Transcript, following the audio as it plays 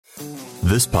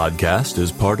This podcast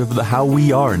is part of the How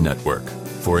We Are network.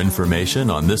 For information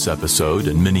on this episode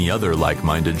and many other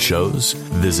like-minded shows,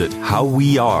 visit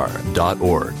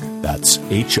howweare.org. That's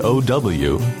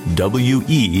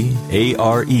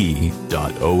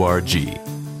HOWWEARE.org.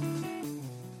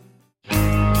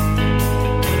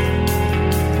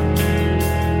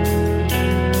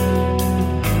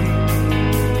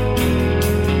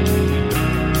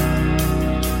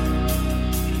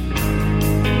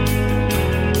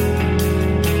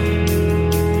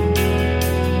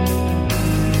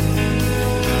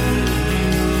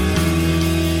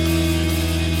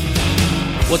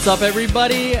 What's up,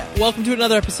 everybody? Welcome to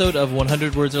another episode of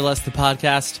 100 Words or Less, the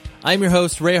podcast. I'm your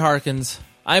host, Ray Harkins.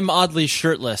 I'm oddly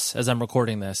shirtless as I'm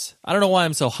recording this. I don't know why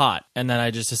I'm so hot, and then I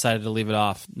just decided to leave it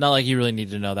off. Not like you really need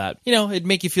to know that. You know, it'd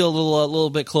make you feel a little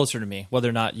bit closer to me, whether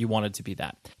or not you wanted to be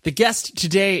that. The guest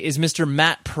today is Mr.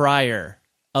 Matt Pryor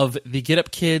of the Get Up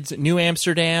Kids, New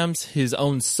Amsterdams, his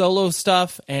own solo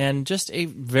stuff, and just a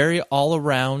very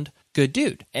all-around good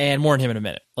dude. And more on him in a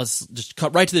minute. Let's just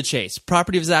cut right to the chase.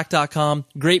 Propertyofzach.com,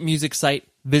 great music site.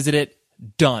 Visit it.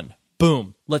 Done.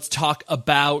 Boom. Let's talk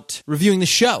about reviewing the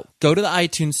show. Go to the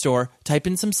iTunes store, type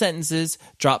in some sentences,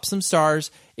 drop some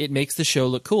stars. It makes the show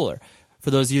look cooler. For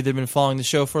those of you that have been following the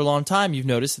show for a long time, you've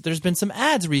noticed that there's been some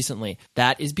ads recently.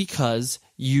 That is because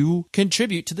you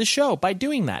contribute to the show by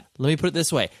doing that. Let me put it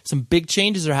this way. Some big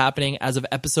changes are happening as of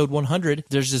episode 100.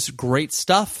 There's this great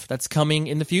stuff that's coming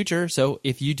in the future. So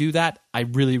if you do that, I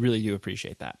really, really do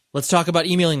appreciate that. Let's talk about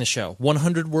emailing the show.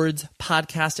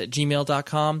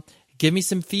 100wordspodcast@gmail.com. Give me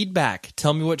some feedback.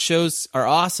 Tell me what shows are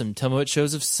awesome. Tell me what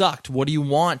shows have sucked. What do you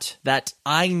want that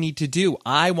I need to do?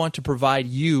 I want to provide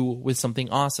you with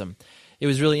something awesome. It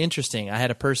was really interesting. I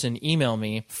had a person email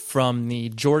me from the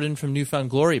Jordan from Newfound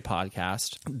Glory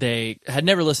podcast. They had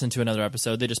never listened to another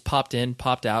episode. They just popped in,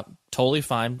 popped out. Totally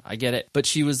fine. I get it. But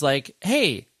she was like,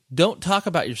 hey, don't talk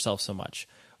about yourself so much,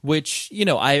 which, you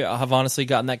know, I have honestly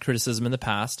gotten that criticism in the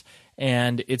past.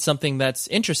 And it's something that's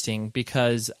interesting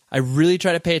because I really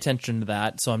try to pay attention to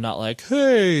that. So I'm not like,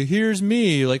 hey, here's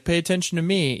me, like pay attention to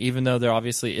me, even though there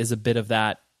obviously is a bit of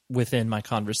that within my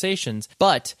conversations.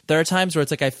 But there are times where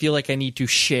it's like I feel like I need to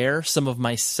share some of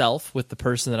myself with the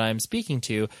person that I'm speaking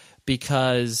to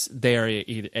because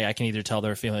I can either tell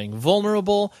they're feeling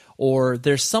vulnerable or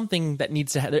there's something that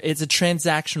needs to it's a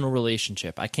transactional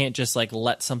relationship. I can't just like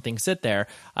let something sit there.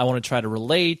 I want to try to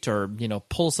relate or, you know,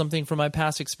 pull something from my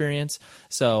past experience.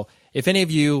 So if any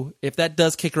of you, if that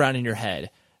does kick around in your head,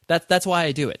 that's why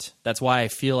I do it. That's why I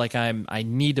feel like I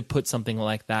need to put something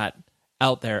like that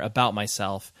out there about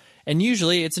myself. And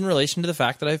usually it's in relation to the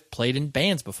fact that I've played in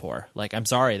bands before. Like, I'm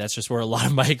sorry, that's just where a lot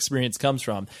of my experience comes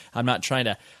from. I'm not trying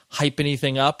to hype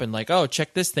anything up and like, oh,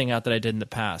 check this thing out that I did in the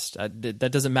past.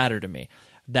 That doesn't matter to me.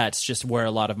 That's just where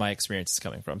a lot of my experience is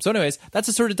coming from. So anyways, that's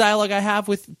the sort of dialogue I have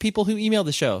with people who email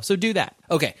the show. So do that.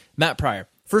 Okay, Matt Pryor.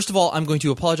 First of all, I'm going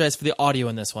to apologize for the audio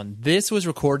in this one. This was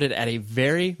recorded at a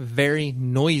very, very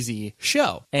noisy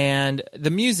show, and the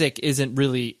music isn't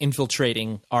really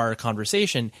infiltrating our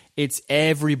conversation. It's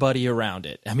everybody around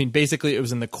it. I mean, basically, it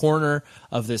was in the corner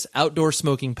of this outdoor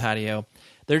smoking patio.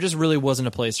 There just really wasn't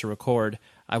a place to record.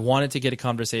 I wanted to get a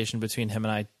conversation between him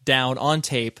and I down on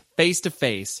tape, face to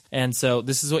face. And so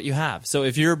this is what you have. So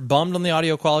if you're bummed on the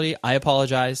audio quality, I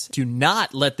apologize. Do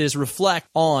not let this reflect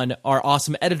on our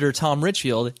awesome editor, Tom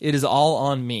Richfield. It is all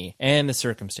on me and the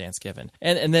circumstance given.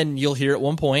 And then you'll hear at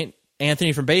one point,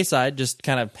 Anthony from Bayside just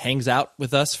kind of hangs out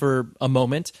with us for a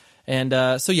moment. And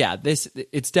so yeah,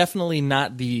 it's definitely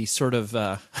not the sort of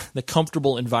the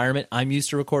comfortable environment I'm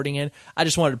used to recording in. I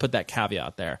just wanted to put that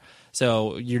caveat there.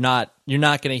 So you're not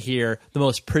going to hear the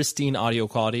most pristine audio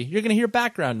quality. You're going to hear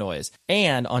background noise.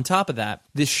 And on top of that,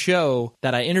 this show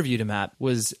that I interviewed him at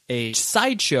was a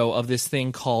sideshow of this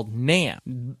thing called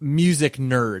NAMM, music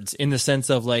nerds, in the sense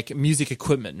of like music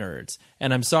equipment nerds.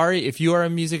 And I'm sorry if you are a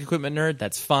music equipment nerd,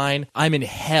 that's fine. I'm in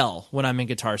hell when I'm in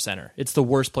Guitar Center. It's the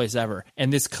worst place ever.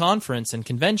 And this conference and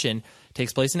convention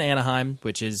takes place in Anaheim,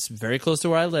 which is very close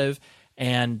to where I live.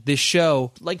 And this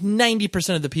show, like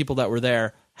 90% of the people that were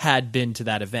there had been to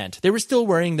that event. They were still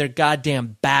wearing their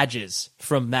goddamn badges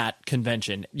from that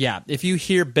convention. Yeah, if you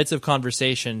hear bits of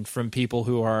conversation from people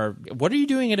who are, what are you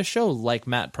doing at a show like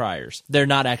Matt Pryor's? They're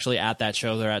not actually at that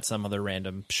show. They're at some other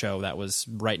random show that was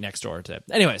right next door to it.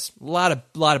 Anyways, a lot of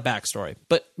backstory.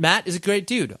 But Matt is a great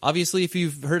dude. Obviously, if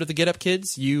you've heard of the Get Up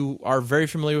Kids, you are very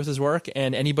familiar with his work,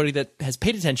 and anybody that has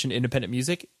paid attention to independent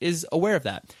music is aware of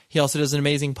that. He also does an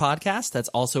amazing podcast that's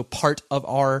also part of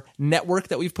our network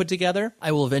that we've put together.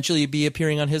 I will eventually be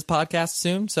appearing on his podcast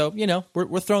soon, so, you know,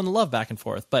 we're throwing the love back and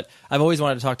forth. But I've always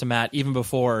wanted to talk to Matt even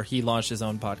before he launched his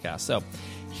own podcast. So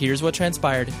Here's what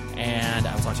transpired, and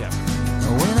I'll talk to you after.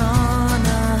 I went on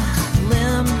a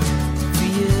limb for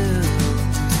you.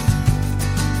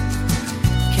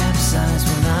 Capsized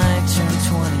when I turned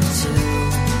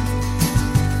 22.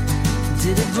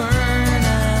 Did it burn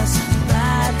as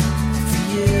bad for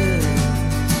you?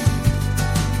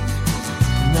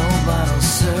 No bottle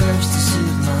serves to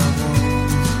soothe my wound.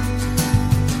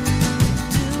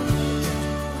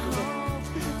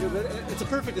 It's a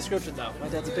perfect description, though. My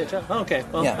dad's a bitch. Huh? Oh, okay.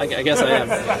 Well, Yeah. I guess I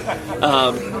am.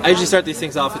 I usually start these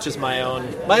things off with just my own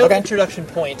introduction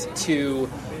point to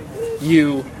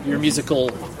you, your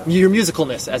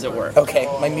musicalness, as it were. Okay,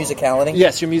 my musicality?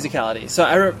 Yes, your musicality.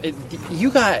 So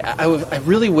you guys, I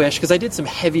really wish, because I did some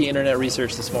heavy internet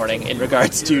research this morning in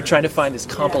regards to trying to find this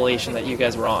compilation that you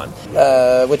guys were on.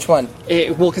 Which one?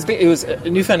 Because it was a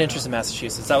Newfound Interest in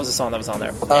Massachusetts. That was the song that was on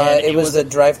there. It was the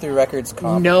Drive-Thru Records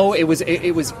comp. No, it was.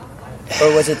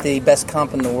 Or was it the best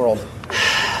comp in the world?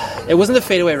 It wasn't the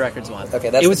Fadeaway Records one. Okay,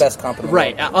 that's the best comp in the world.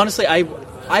 Right. Honestly, I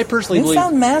personally believe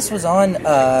Newfound Mass was on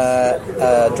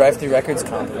Drive-Thru Records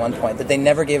comp at one point that they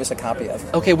never gave us a copy of.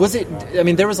 Okay, was it? I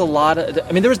mean, there was a lot of.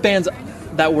 I mean, there was bands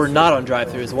that were not on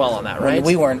Drive-Thru as well on that, right?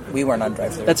 We weren't on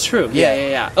Drive-Thru. That's true.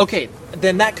 Yeah. Okay,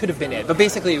 then that could have been it. But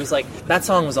basically, it was like that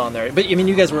song was on there. But I mean,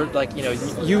 you guys were like,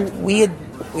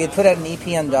 We had put out an EP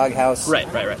on Doghouse. Right.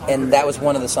 And that was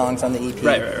one of the songs on the EP.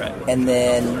 Right. And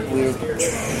then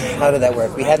how did that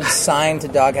work? We hadn't signed to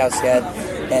Doghouse yet,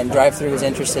 and Drive-Thru was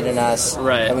interested in us.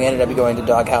 Right. And we ended up going to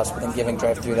Doghouse, but then giving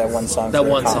Drive-Thru that one song. That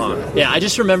one song. Yeah, I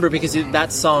just remember because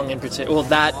that song in particular. Well,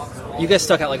 that you guys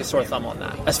stuck out like a sore thumb on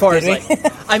that. As far as like,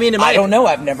 I mean, I don't know.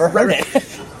 I've never heard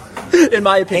it. In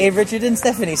my opinion. Hey, Richard and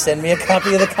Stephanie, send me a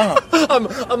copy of the comp.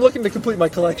 I'm looking to complete my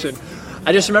collection.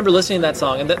 I just remember listening to that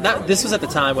song, and this was at the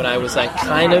time when I was like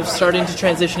kind of starting to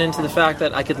transition into the fact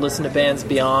that I could listen to bands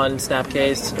beyond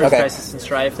Snapcase, Earth Crisis, and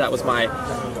Strife. That was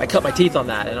I cut my teeth on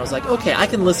that, and I was like, okay, I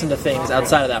can listen to things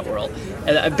outside of that world.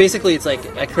 And basically, it's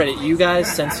like I credit you guys,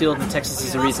 Sensefield and Texas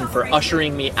is a Reason, for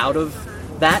ushering me out of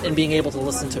that and being able to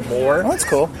listen to more. Oh, that's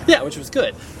cool. Yeah, which was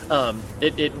good. But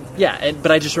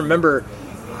I just remember,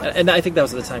 and I think that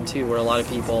was at the time too, where a lot of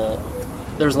people.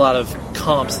 There's a lot of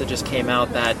comps that just came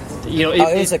out that,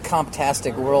 it was a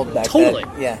comptastic world back totally.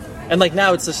 then. Yeah. And like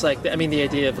now it's just like, I mean, the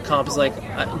idea of a comp is like,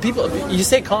 people, you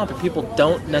say comp and people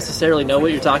don't necessarily know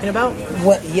what you're talking about.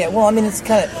 Well, I mean, it's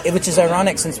kind of, which is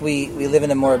ironic since we live in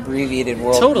a more abbreviated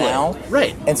world now.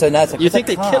 Right. And so now it's you think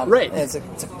they kill, right. It's a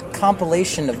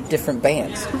compilation of different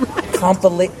bands. Right.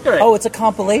 Oh, it's a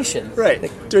compilation. Right.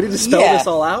 Do I need to spell this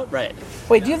all out? Right.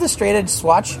 Wait, do you have the straight edge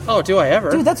swatch? Oh, do I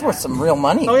ever? Dude, that's worth some real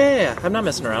money. Oh, yeah. I'm not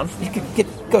messing around. You could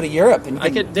go to Europe and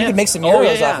you could make some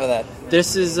euros off of that.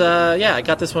 This is, I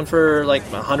got this one for like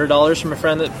 $100 from a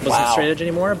friend that wasn't straight edge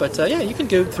anymore. But you can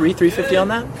go $350 on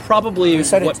that. Probably. We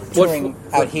started touring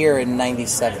out here in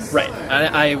 '97. Right.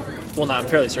 I'm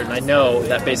fairly certain. I know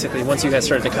that basically once you guys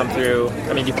started to come through,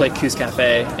 I mean, you played Coos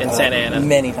Cafe in Santa Ana.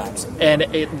 Many times. And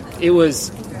it was,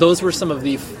 those were some of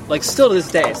the, like, still to this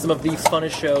day, some of the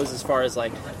funnest shows as far as,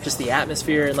 like, just the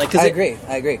atmosphere. And like, I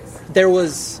agree. There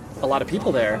was a lot of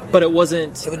people there, but it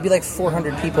wasn't... It would be like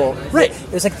 400 people. Right.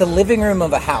 It was like the living room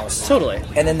of a house. Totally.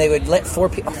 And then they would let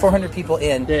 400 people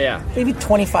in. Yeah. Maybe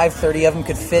 25, 30 of them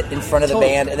could fit in front of the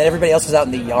band, and then everybody else was out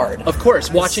in the yard. Of course,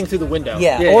 watching through the window.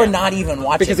 Or not even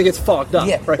watching. Because it gets fogged up.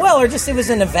 Yeah. Right. Well, or just it was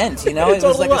an event, It totally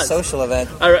was like a social event.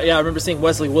 I remember seeing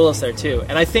Wesley Willis there, too.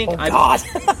 And I think... Oh, God.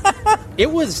 It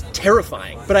was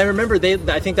terrifying, but I remember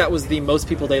I think that was the most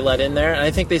people they let in there, and I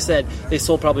think they said they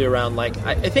sold probably around, like,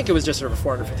 I think it was just over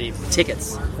 450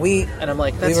 tickets. And I'm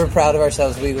like, we were proud of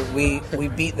ourselves. We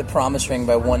beat the Promise Ring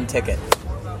by one ticket.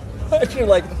 You're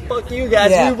like, fuck you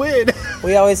guys, we win.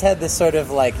 We always had this sort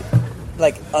of like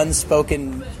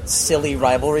unspoken silly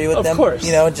rivalry with them. Of course.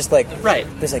 Just like right.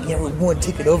 There's like, we're one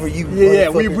ticket over you. Yeah,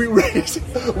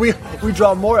 we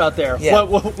draw more out there. Yeah.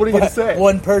 What are you gonna say?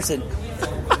 One person.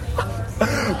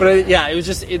 But it was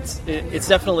just it's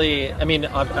definitely. I mean,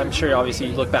 I'm sure obviously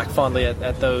you look back fondly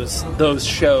at those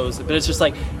shows, but it's just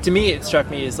like, to me it struck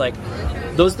me as like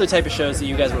those are the type of shows that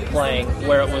you guys were playing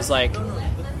where it was like.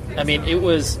 I mean, you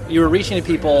were reaching to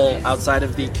people outside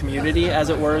of the community, as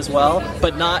it were, as well,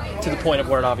 but not to the point of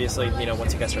where it obviously,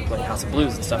 once you guys started playing House of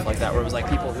Blues and stuff like that, where it was like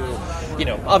people who,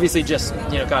 obviously just,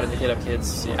 got into Hit Up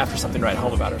Kids after something to write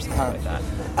home about or something like that.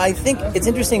 I think it's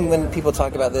interesting when people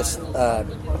talk about this,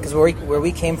 because where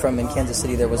we came from in Kansas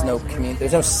City, there was no community,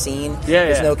 there's no scene,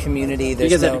 there's no community. You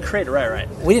guys had to create it, right.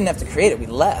 We didn't have to create it, we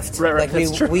left. Right, like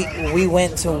that's true. We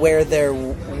went to where there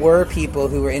were people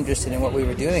who were interested in what we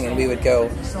were doing, and we would go,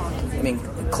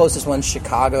 closest one's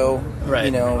Chicago,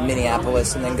 right.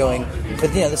 Minneapolis, and then going.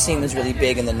 But the scene was really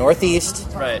big in the Northeast,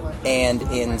 right, and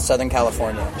in Southern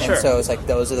California, sure. and so it's like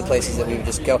those are the places that we would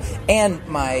just go. And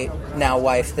my now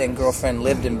wife, then girlfriend,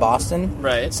 lived in Boston,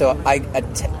 right. So I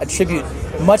attribute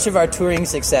much of our touring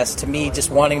success to me just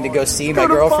wanting to go see my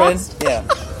girlfriend. Boston. Yeah.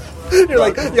 You're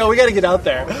like, yo, we got to get out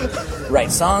there.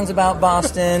 Write songs about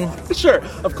Boston. Sure,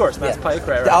 of course, Mass Pike,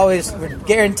 right. Always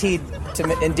guaranteed to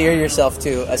endear yourself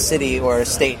to a city or a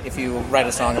state if you write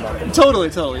a song about them. Totally.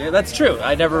 Yeah, that's true.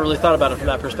 I never really thought about it from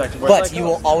that perspective. But you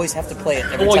will always have to play it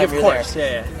every time you're there.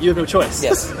 Yeah. You have no choice.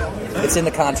 Yes. It's in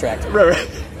the contract. Right.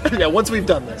 Yeah, once we've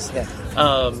done this. Yeah.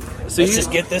 So let's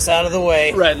just get this out of the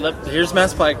way. Right. Here's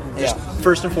Mass Pike,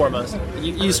 first and foremost.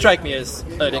 You strike me as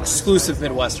an exclusive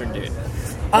Midwestern dude.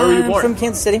 Where were you born? From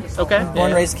Kansas City. Okay. Born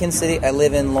and raised in Kansas City. I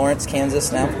live in Lawrence,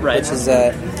 Kansas now, right. which is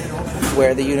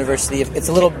where the University of... It's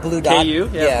a little blue dot. KU?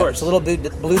 Yeah, of course. It's a little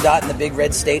blue dot in the big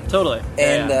red state. Totally.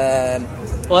 And...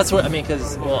 well, that's what...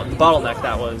 because the Bottleneck,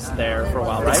 that was there for a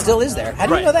while, right? It still is there. How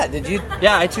do you know that? Did you...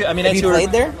 Yeah, I too... Have you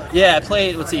played there? Yeah, I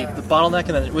played... Let's see, the Bottleneck,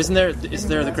 and then... Is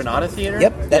there the Granada Theater?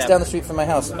 Yep, that's down the street from my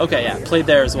house. Okay, yeah, played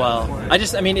there as well.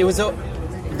 It was...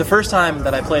 The first time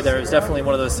that I played there, it was definitely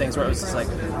one of those things where it was just like,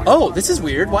 oh, this is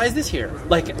weird. Why is this here?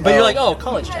 But you're like, oh,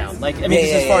 college town.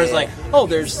 As far as oh,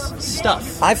 there's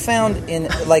stuff. I found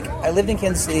I lived in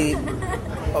Kansas City,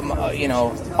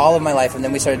 all of my life, and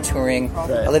then we started touring.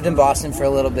 Right. I lived in Boston for a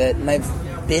little bit, and I've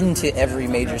been to every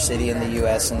major city in the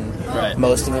U.S. and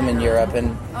most of them in Europe.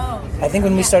 And I think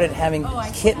when we started having my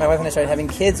wife and I started having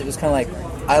kids, it was kind of like,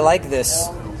 I like this.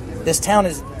 This town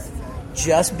is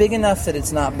just big enough that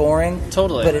it's not boring.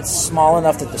 Totally. But it's small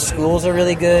enough that the schools are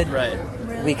really good. Right.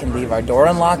 We can leave our door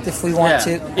unlocked if we want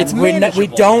to. It's we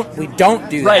don't do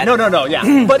that. Right, no,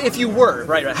 yeah. But if you were,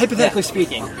 right, hypothetically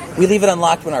speaking. We leave it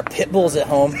unlocked when our pit bull's at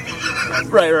home.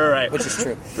 Right. Which is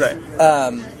true. Right.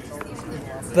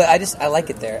 But I like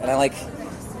it there. And I like...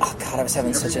 Oh, God, I was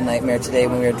having such a nightmare today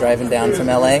when we were driving down from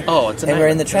L.A. Oh, it's a And we're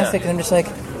in the traffic, and I'm just like,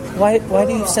 why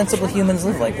do sensible humans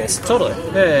live like this? Totally.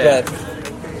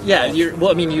 Yeah. You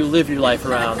live your life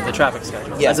around the traffic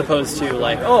schedule, as opposed to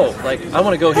I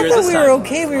want to go here this time. We were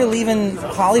okay. We were leaving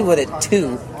Hollywood at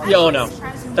 2. Yeah, oh no,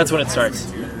 that's when it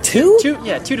starts. 2?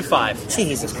 2 to 5.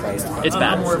 Jesus Christ, it's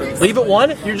bad. Leave at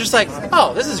 1. You're just like,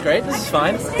 oh, this is great. This is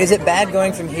fine. Is it bad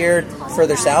going from here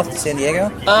further south to San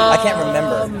Diego? I can't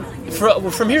remember.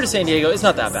 From here to San Diego, it's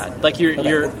not that bad.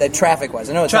 You're traffic-wise.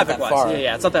 I know it's not that far.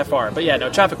 Yeah, it's not that far. But yeah, no,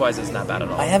 traffic-wise, it's not bad at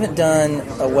all. I haven't done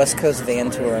a West Coast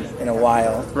van tour in a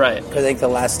while. Right. Because I think the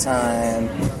last time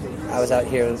I was out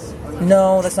here was...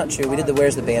 No, that's not true. We did the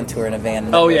Where's the Band tour in a van.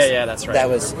 That's right. That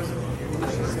was...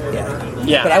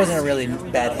 Yeah. But I was in a really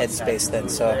bad headspace then,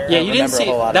 so I don't remember a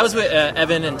whole lot. That was with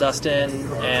Evan and Dustin,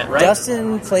 right?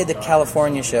 Dustin played the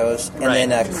California shows, and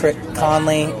then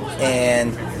Conley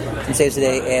and from Saves the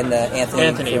Day and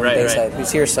Anthony from Bayside,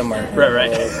 who's here somewhere.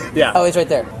 Right. Yeah. Oh, he's right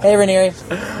there. Hey, Ranieri,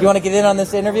 you want to get in on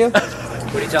this interview?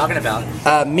 What are you talking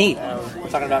about? Me. We're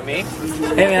talking about me?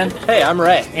 Hey, man. Hey, I'm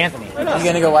Ray. Anthony. You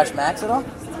going to go watch Max at all?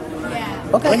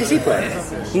 Okay. When does he play?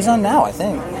 He's on now, I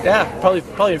think. Yeah, probably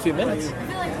in a few minutes.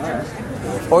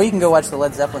 Or you can go watch the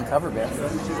Led Zeppelin cover band.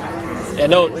 Yeah,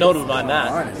 no to mind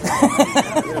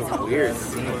that. Weird.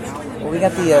 Well, we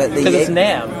got the because it's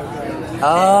NAMM.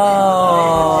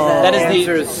 Oh, that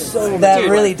is that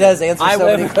really does answer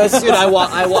so many questions. Dude, I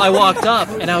walked up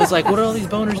and I was like, "What are all these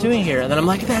boners doing here?" And then I'm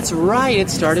like, "That's right,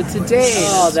 it started today."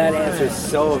 Oh, that answers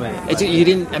so many. You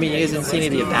guys didn't see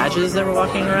any of the badges that were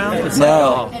walking around? It's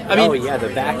no.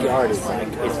 The backyard is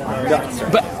it's nuts.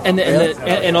 Right? But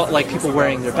and all, people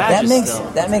wearing their badges.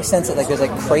 That makes sense. That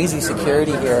there's crazy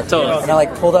security here. Totally. And I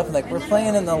pulled up and we're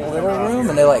playing in the little room,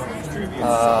 and they're like,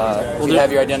 "Do you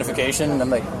have your identification?" And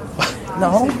I'm like,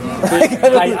 no.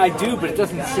 I do, but it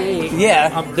doesn't say.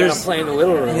 Yeah, I'm playing the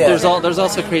little room. Yeah. There's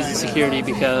also crazy security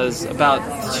because about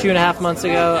 2.5 months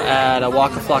ago at a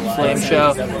Walk the Flock Flame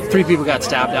show, 3 people got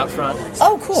stabbed out front.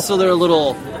 Oh, cool. So they're a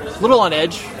little on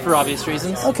edge for obvious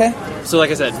reasons. Okay. So like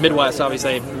I said, Midwest,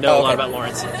 obviously, know a lot about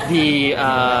Lawrence. The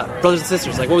brothers and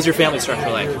sisters, what was your family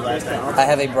structure like? I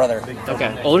have a brother.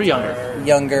 Okay. Older or younger?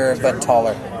 Younger, but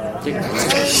taller.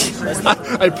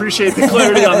 I appreciate the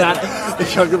clarity on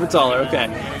that. Younger but taller, okay.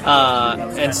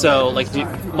 And so,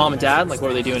 mom and dad, what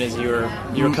were they doing as you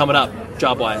were coming up,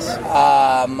 job-wise?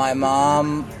 My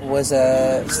mom was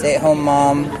a stay-at-home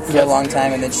mom for a long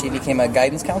time, and then she became a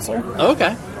guidance counselor. Oh,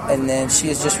 okay. And then she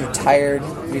has just retired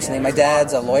recently. My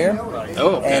dad's a lawyer.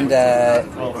 Oh, okay. And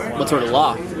what sort of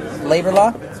law? Labor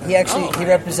law. he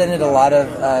represented a lot of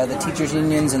the teachers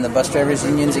unions and the bus drivers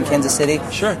unions in Kansas City.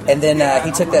 Sure. And then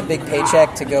he took that big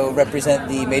paycheck to go represent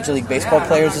the Major League Baseball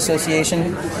Players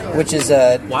Association, which is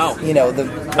wow.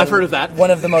 I've heard of that.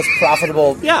 One of the most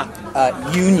profitable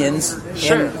unions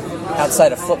Sure.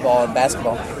 outside of football and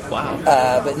basketball. Wow.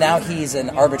 But now he's an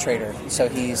arbitrator, so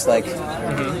he's like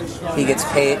he gets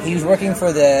paid. He was working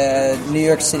for the New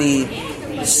York City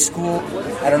school.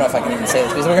 I don't know if I can even say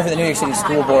this, but he's working for the New York City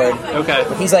School Board. Okay.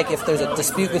 But he's like, if there's a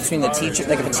dispute between the teacher,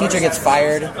 like if a teacher gets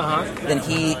fired, then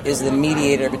he is the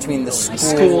mediator between the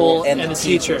school and the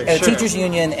teacher, and the teachers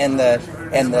union and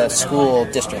the school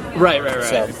district. Right.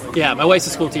 So, yeah, my wife's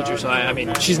a school teacher, so I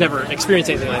mean, she's never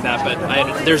experienced anything like that.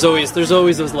 But there's always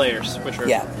those layers, which are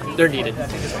they're needed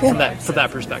from that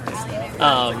perspective.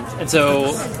 And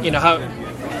so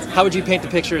how would you paint the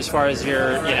picture as far as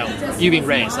you being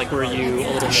raised? Like, were you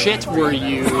a little shit? Were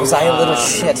you... Was I a little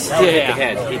shit?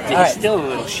 Yeah. He's still a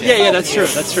little shit. Yeah, that's true.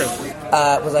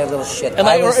 Was I a little shit? And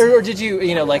or did you,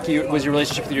 was your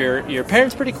relationship with your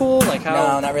parents pretty cool? Like how?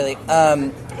 No, not really.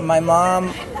 My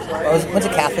mom, went to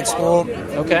Catholic school.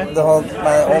 Okay. My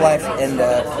whole life, and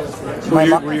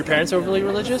were your parents overly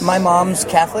religious? My mom's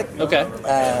Catholic. Okay.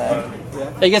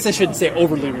 I guess I shouldn't say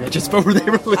overly religious, but were they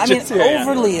religious? I mean,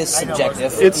 overly is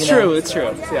subjective. It's true.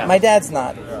 Yeah. My dad's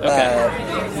not. Okay.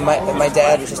 My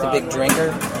dad was just a big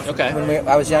drinker. Okay. When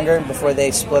I was younger, before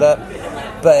they split up,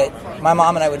 but my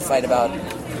mom and I would fight about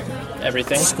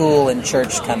everything, school and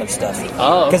church kind of stuff.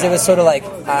 Oh. Because it was sort of like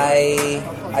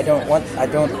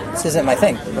this isn't my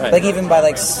thing. Right. Like even by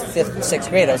like 5th, 6th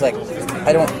grade, I was like,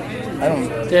 I don't.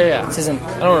 Yeah. This isn't.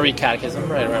 I don't want to read catechism.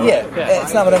 Right. Yeah,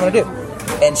 it's not what I want to do.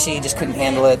 And she just couldn't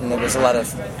handle it, and there was a lot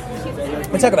of...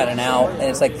 We talk about it now, and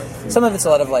it's like... Some of it's a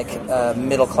lot of, like,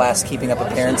 middle-class keeping up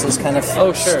appearances kind of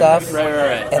stuff.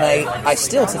 Right. And I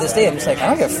still, to this day, I'm just like, I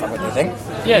don't give a fuck what they think.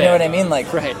 Yeah, you know what I mean?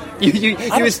 Like... Right. You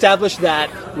established that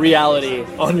reality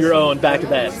on your own back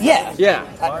then. Yeah. Yeah.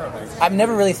 I've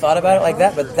never really thought about it like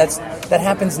that, but that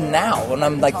happens now when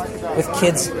I'm, like, with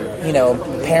kids,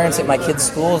 parents at my kids'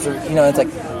 schools, or, it's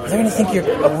like... They're going to think you're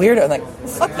a weirdo. I'm like,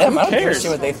 fuck them. I don't give a shit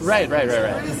what they think. Right.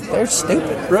 They're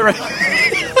stupid. Right.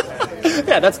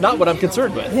 Yeah, that's not what I'm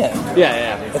concerned with.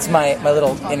 Yeah. It's my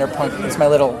little inner punk. It's my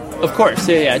little... Of course,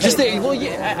 yeah.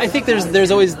 I think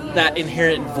there's always that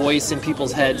inherent voice in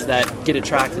people's heads that get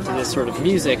attracted to this sort of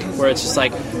music, where it's just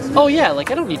like, oh yeah,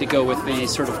 like I don't need to go with the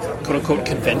sort of quote-unquote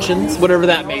conventions, whatever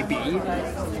that may be.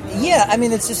 Yeah, I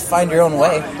mean, it's just find your own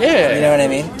way. Yeah. You know what I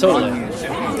mean? Totally.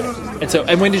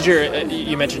 And when did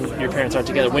you mentioned your parents aren't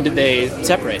together, when did they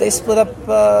separate? They split up,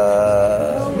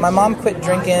 my mom quit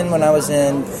drinking when I was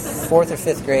in 4th or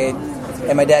 5th grade,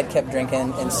 and my dad kept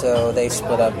drinking, and so they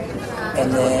split up.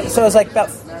 And then, so it was like about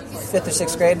 5th or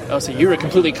 6th grade. Oh, so you were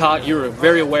completely you were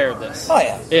very aware of this. Oh,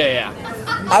 yeah. Yeah.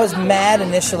 I was mad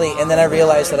initially, and then I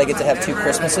realized that I get to have 2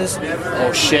 Christmases.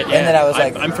 Oh, shit, yeah. And then I was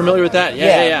like... I'm familiar with that,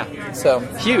 yeah. So...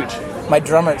 Huge. My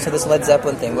drummer, so this Led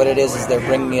Zeppelin thing, what it is they're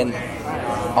bringing in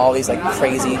all these like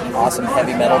crazy, awesome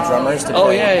heavy metal drummers to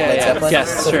play Led Zeppelin.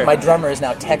 Yes, so sure. My drummer is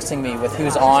now texting me with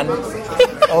who's on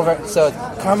over. So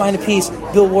Carmine Appice,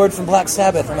 Bill Ward from Black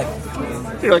Sabbath. I'm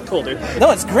like, you're like, cool, dude.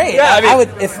 No, it's great. Yeah,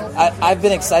 I've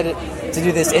been excited to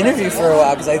do this interview for a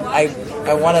while because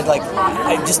I wanted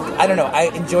I don't know.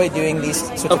 I enjoy doing these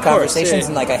sorts of conversations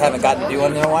and like I haven't gotten to do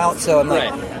one in a while. So I'm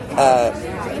like.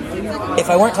 If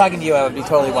I weren't talking to you, I would be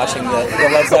totally watching the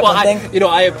Led Zeppelin thing.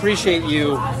 I appreciate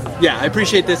you. Yeah, I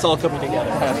appreciate this all coming together.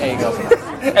 There you go.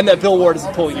 And that Bill Ward is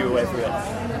pulling you away from it.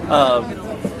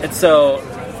 And so,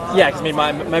 yeah, because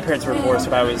my parents were divorced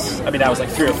when I was like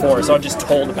 3 or 4, so I'm just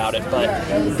told about it.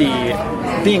 But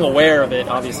being aware of it,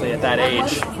 obviously, at that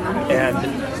age,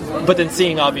 but then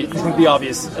seeing the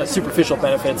obvious superficial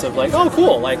benefits of like, oh,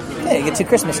 cool, like you get 2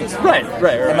 Christmases. Right.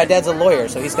 And my dad's a lawyer,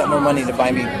 so he's got more money to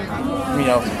buy me,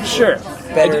 sure,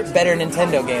 better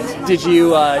Nintendo games. Did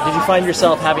you find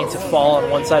yourself having to fall on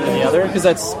one side or the other? Because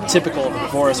that's typical of a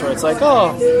divorce, where it's like,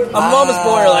 oh, I'm a mama's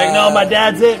boy. Or like, no, my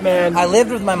dad's it, man. I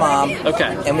lived with my mom.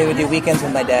 Okay. And we would do weekends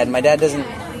with my dad. My dad's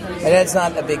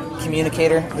not a big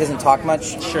communicator. He doesn't talk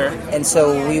much. Sure. And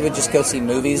so we would just go see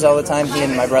movies all the time, he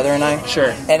and my brother and I.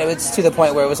 Sure. And it was to the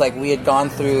point where it was like we had gone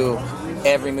through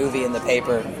every movie in the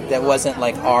paper that wasn't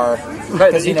like our...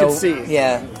 Right, that you could see.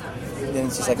 Yeah. And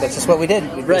it's just like, that's just what we did.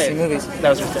 We'd go see movies. That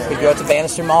was your thing. We'd go out to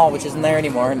Bannister Mall, which isn't there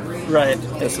anymore. And right.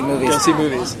 Go see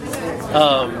movies.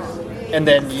 And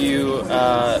then you...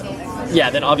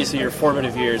 then obviously your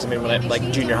formative years, like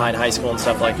junior high and high school and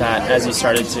stuff like that, as you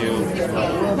started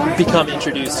to become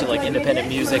introduced to like independent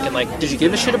music, and like, did you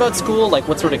give a shit about school? Like,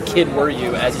 what sort of kid were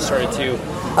you as you started to...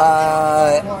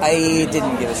 I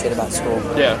didn't give a shit about school.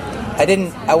 Yeah.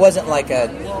 I wasn't like a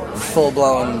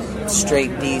full-blown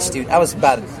straight D student. I was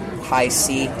about a high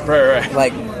C. Right.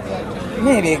 Like,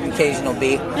 maybe an occasional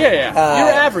B. Yeah.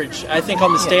 You're average, I think,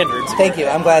 on the standards. Thank you.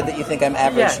 I'm glad that you think I'm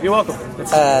average. Yeah, you're welcome.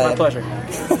 It's my pleasure.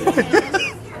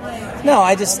 No,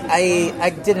 I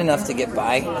did enough to get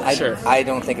by. Sure. I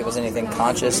don't think it was anything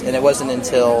conscious, and it wasn't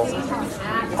until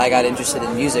I got interested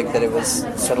in music that it was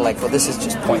sort of like, well, this is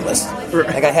just pointless. Right.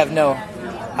 Like, I have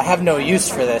no use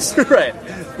for this. Right.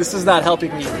 This is not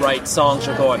helping me write songs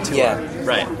or go on tour. Yeah.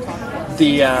 Right.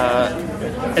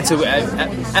 And so,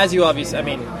 as you obviously, I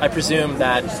mean, I presume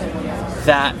that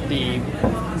the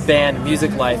band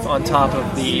music life, on top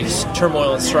of the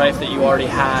turmoil and strife that you already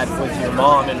had with your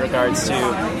mom in regards to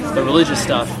the religious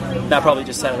stuff, that probably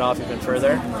just set it off even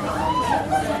further.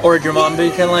 Or did your mom be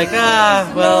kind of like,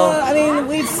 well... I mean,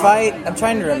 we'd fight. I'm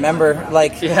trying to remember.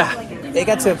 Like, yeah. It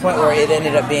got to a point where it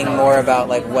ended up being more about,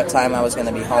 like, what time I was going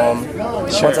to be home.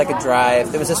 Sure. Once I could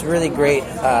drive. There was this really great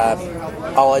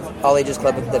all-ages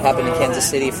club that happened in Kansas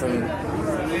City from,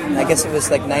 I guess it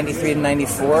was, like, 93 to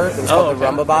 94. It was called the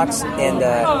Rumba Box. And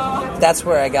that's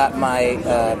where I got my...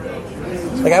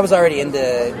 like, I was already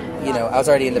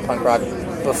into punk rock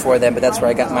before then, but that's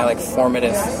where I got my, like,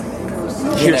 formative...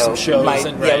 some shows.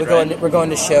 We're going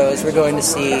to shows. We're going to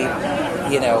see,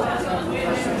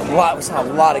 we saw a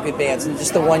lot of good bands. And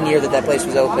just the one year that place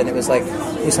was open, it was like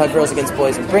we saw Girls Against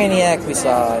Boys and Brainiac. We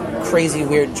saw crazy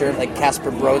weird German, like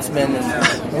Casper Brodsman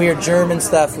and weird German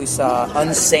stuff. We saw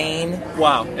Unsane.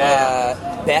 Wow.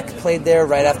 Beck played there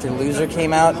right after Loser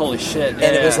came out. Holy shit. And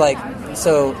it was like,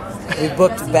 so we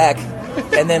booked Beck,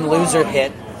 and then Loser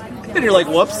hit. And you're like,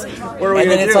 whoops. What are we going to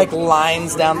do? And then it's like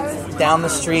lines down the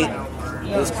street.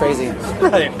 It was crazy.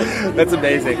 Right. That's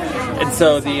amazing. And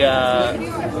so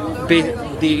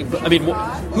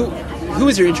who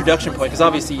was your introduction point? Because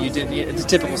obviously you did. The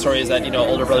typical story is that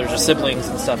older brothers or siblings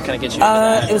and stuff kind of get you into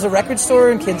that. It was a record store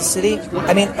in Kansas City.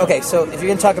 I mean, okay, so if you're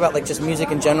going to talk about like just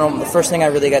music in general, the first thing I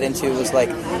really got into was like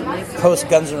post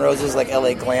Guns N' Roses, like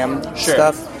LA glam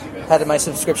stuff. Had my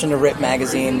subscription to Rip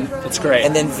magazine. That's great.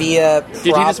 And then via Did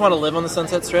you just want to live on the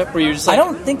Sunset Strip? Were you just like...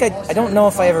 I don't know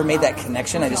if I ever made that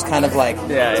connection. I just kind of like,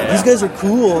 these guys are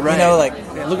cool. Right. Like...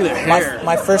 Yeah, look at their hair.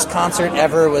 My first concert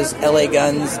ever was LA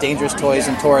Guns, Dangerous Toys,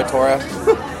 and Tora Tora.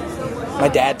 My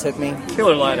dad took me.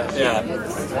 Killer lineup,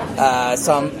 yeah.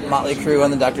 Saw Motley Crue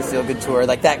on the Dr. Feelgood tour,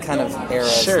 like that kind of era.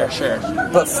 Sure.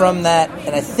 But from that,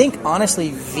 and I think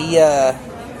honestly via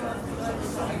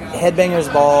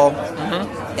Headbangers Ball,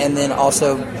 and then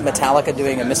also Metallica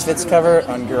doing a Misfits cover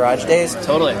on Garage Days.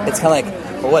 Totally. It's kind of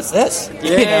like, well, what's this?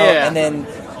 Yeah. And then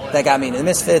that got me into the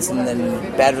Misfits, and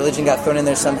then Bad Religion got thrown in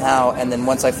there somehow, and then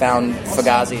once I found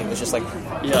Fugazi, it was just like,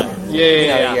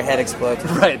 your head explodes.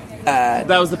 Right.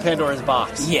 That was the Pandora's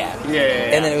box. Yeah. Yeah.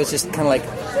 And then it was just kind of like,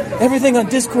 everything on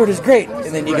Discord is great,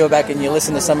 and then you go back and you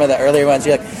listen to some of the earlier ones,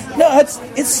 you're like, no,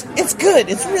 it's good,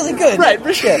 it's really good. Right,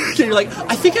 for sure. Yeah. You're like,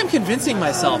 I think I'm convincing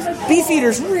myself.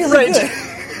 Beefeater's really good.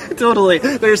 Totally.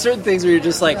 There are certain things where you're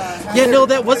just like,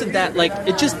 that wasn't that. Like,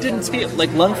 it just didn't speak. Like,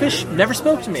 Lungfish never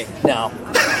spoke to me. No.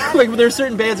 Like, there are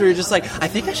certain bands where you're just like, I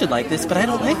think I should like this, but I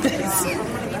don't like this.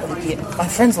 Yeah, my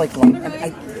friends like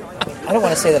Lungfish. I don't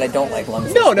want to say that I don't like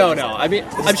Lungfish. No. I mean,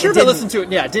 I'm sure if I listened to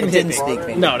it, it didn't speak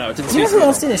me. No, it didn't speak me. You know me. who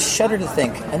else did is Shudder to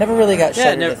Think. I never really got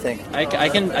Shudder to Think. I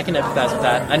can empathize with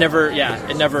that. It never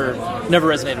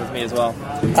resonated with me as well.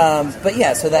 But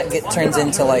yeah, so that turns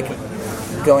into like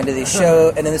going to these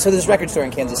shows, and then so there's this record store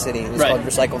in Kansas City. It was called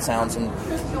Recycled Sounds, and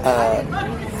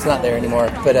it's not there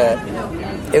anymore. But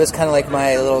it was kind of like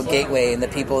my little gateway, and the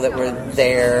people that were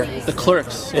there, the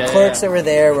clerks, that were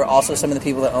there were also some of the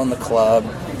people that owned the club.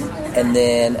 And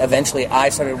then eventually I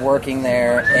started working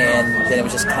there, and then it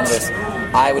was just kind of this.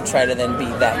 I would try to then be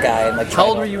that guy and like. How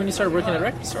old were you when you started working at a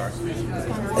record store?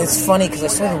 It's funny because I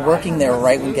started working there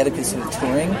right when Get Up started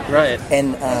touring. Right.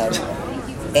 And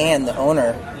Anne, the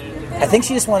owner, I think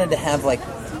she just wanted to have like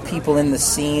people in the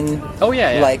scene. Oh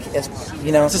yeah. Like it's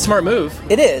a smart move.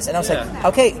 It is, and I was like,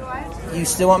 okay. You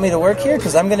still want me to work here?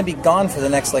 Because I'm going to be gone for the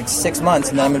next, 6 months,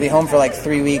 and then I'm going to be home for,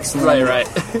 3 weeks. And right.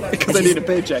 Because I need a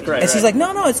paycheck, right. And she's like,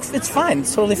 no, it's fine.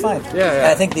 It's totally fine. Yeah. And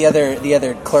I think the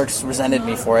other clerks resented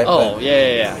me for it. Oh, but,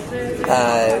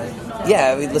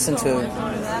 yeah. We listened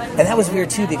to... And that was weird,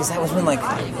 too, because that was when,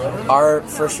 our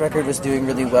first record was doing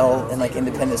really well in,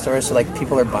 independent stores, so,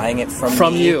 people are buying it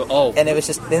from me. you. Oh. And it was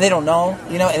just... And they don't know,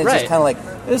 and it's just kind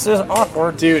of this is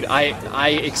awkward. Dude, I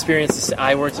experienced this.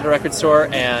 I worked at a record store,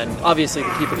 and obviously the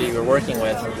people that you were working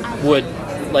with would,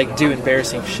 do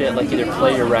embarrassing shit, either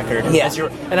play your record. Yeah.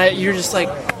 You're just like...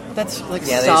 That's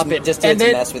stop it. Just to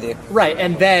mess with you. Right,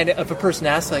 and then if a person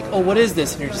asks, oh, what is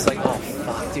this? And you're just like, oh,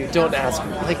 fuck, dude, dude. Don't ask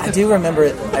me. Like,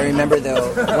 I remember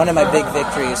though, one of my big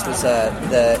victories was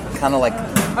the kind of like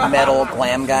metal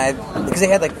glam guy, because they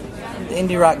had like the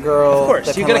indie rock girl. Of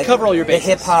course, you got to cover all your bases. The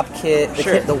hip hop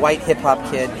kid, the white hip hop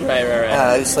kid. Right.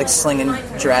 It was like slinging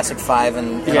Jurassic 5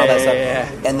 and all that stuff. Yeah.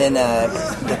 And then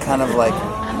the kind of like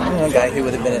guy who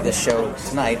would have been at this show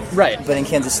tonight. Right. But in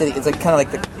Kansas City, it's like kind of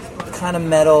like the kind of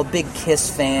metal, big Kiss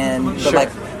fan, but like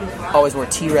always wore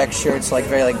T-Rex shirts, like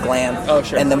very like glam. Oh,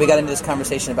 sure. And then we got into this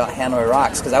conversation about Hanoi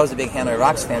Rocks, because I was a big Hanoi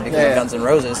Rocks fan because of Guns N'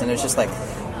 Roses, and it was just like,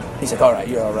 he's like, all right,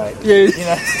 you're all right. Yeah. You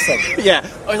know, it's just like, yeah.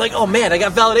 I was like, oh man, I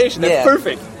got validation. That's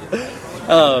perfect.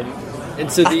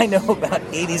 And so I know about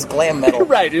 80s glam metal.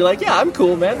 Right. You're like, yeah, I'm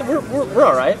cool, man. We're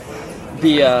all right.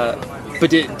 But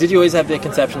did you always have the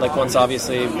conception, like, once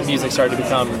obviously music started to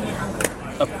become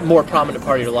a more prominent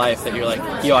part of your life, that you're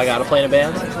like, yo, I gotta play in a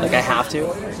band? Like, I have to?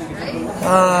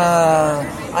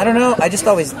 I don't know. I just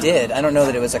always did. I don't know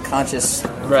that it was a conscious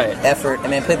effort. I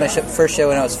mean, I played my first show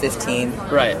when I was 15.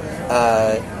 Right.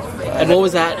 And what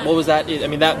was that? I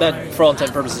mean, that for all intents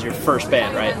and purposes is your first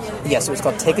band, right? Yes, it was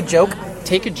called Take a Joke.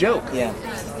 Take a Joke? Yeah.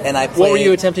 And I played... What were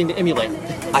you attempting to emulate?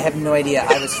 I have no idea.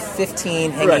 I was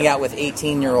 15, hanging out with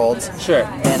 18-year-olds. Sure.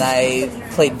 And I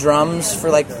played drums for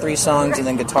like 3 songs and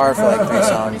then guitar for like 3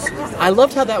 songs. I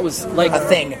loved how that was like... a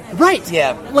thing. Right.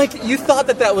 Yeah. Like, you thought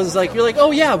that was like, you're like,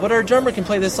 oh yeah, but our drummer can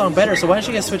play this song better, so why don't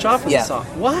you guys switch off from this song?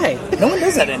 Why? No one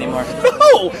does that anymore.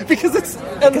 No! Because it's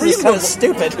unreasonable. Because it's kind of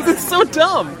stupid. It's so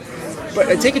dumb.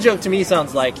 But Take a Joke to me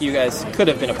sounds like you guys could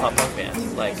have been a pop punk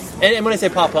band, like, and when I say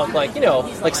pop punk, like, you know,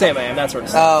 like Sam I Am, that sort of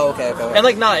stuff. Oh, okay. And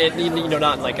like not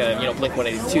not in like a Blink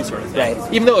 182 sort of thing.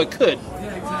 Right. Even though it could,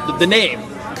 the name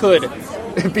could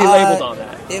be labeled on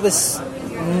that. It was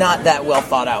not that well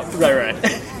thought out. Right.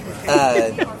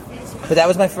 But that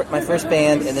was my first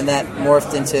band, and then that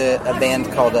morphed into a band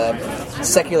called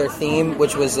Secular Theme,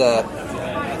 which was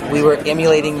we were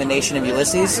emulating the Nation of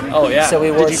Ulysses. Oh yeah. So we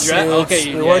wore suits.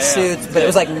 We wore suits, but it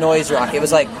was like noise rock. It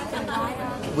was like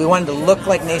we wanted to look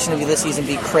like Nation of Ulysses and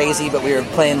be crazy, but we were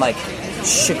playing like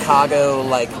Chicago,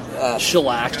 like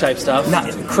shellac type stuff.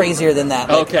 Not crazier than that.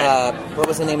 Like, okay. What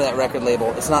was the name of that record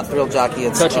label? It's not Thrill Jockey.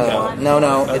 It's Touch and Go.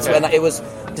 No. Okay. It was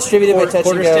distributed by Touch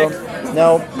and Go. Stick?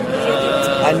 No.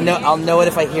 I'll know it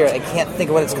if I hear it. I can't think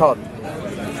of what it's called.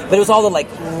 But it was all the like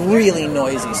really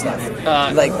noisy stuff.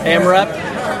 Like AMREP.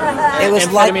 It was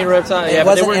like Reptile. It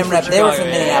wasn't AMREP. They were from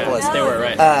Minneapolis. They were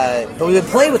right. But we would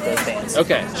play with those bands.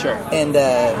 Okay, sure. And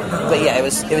but yeah, it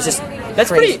was just. That's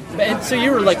crazy. pretty. And so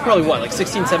you were like probably what, like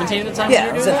 16, 17 at the time? Yeah,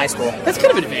 I was in high school. That's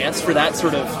kind of advanced for that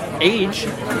sort of age.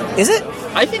 Is it?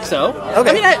 I think so.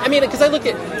 Okay. I mean, because I look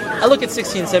at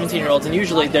 16, 17-year-olds, and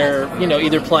usually they're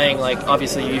either playing like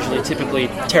obviously typically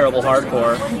terrible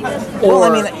hardcore, or well, I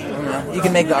mean. You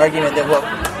can make the argument that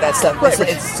that stuff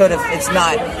it's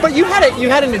not. But you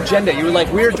had an agenda. You were like,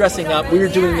 we were dressing up, we were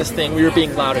doing this thing, we were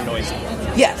being loud and noisy.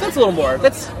 Yeah, so that's a little more.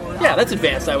 That's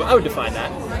advanced. I would define that.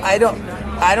 I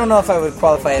don't know if I would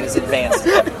qualify it as advanced.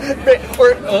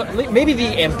 Or maybe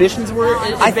the ambitions were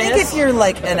advanced. I think if you're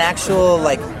like an actual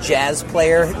like jazz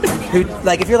player who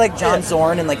like if you're like John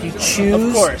Zorn and like you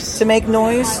choose to make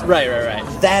noise, right.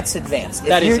 That's advanced.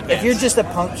 If you're just a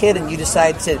punk kid and you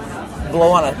decide to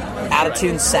blow on a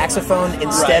out-of-tune saxophone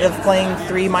instead of playing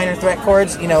 3 minor threat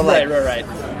chords, right.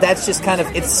 That's just kind of,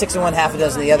 it's 6 of one, half a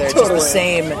dozen of the other. It's just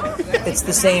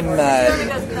the same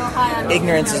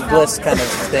ignorance is bliss kind of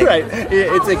thing. Right.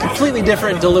 It's a completely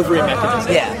different delivery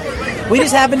mechanism. Yeah. We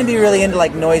just happened to be really into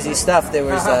like noisy stuff. There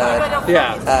was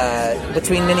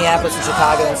between Minneapolis and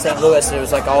Chicago and St. Louis, there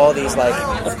was like all these like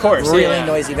really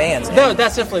noisy bands. No,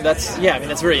 that's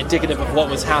very indicative of what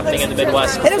was happening in the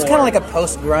Midwest. And it was kind of like a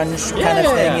post-grunge kind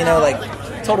of thing,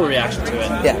 like total reaction to it.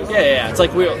 Yeah. It's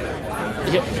like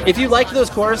if you liked those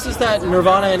choruses that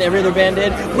Nirvana and every other band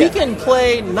did, we can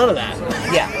play none of that.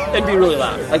 Yeah. And be really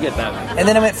loud. I get that. And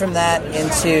then I went from that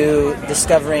into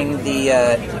discovering the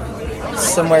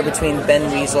somewhere between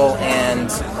Ben Weasel and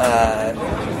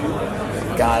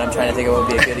God, I'm trying to think of what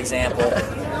would be a good example.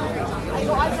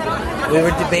 We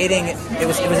were debating. It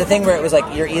was a thing where it was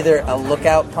like you're either a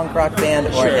Lookout punk rock band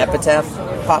or an Epitaph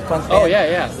pop punk band. Oh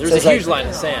yeah. There's a huge line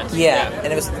in the sand. Yeah,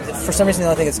 and it was for some reason the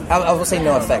only thing is I will say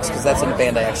NoFX because that's a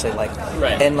band I actually like.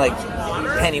 Right. And like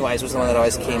Pennywise was the one that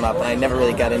always came up, and I never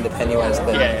really got into Pennywise.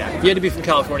 But you had to be from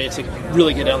California to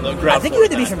really get on the ground. I think you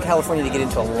had to be from California to get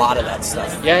into a lot of that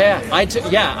stuff.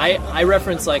 I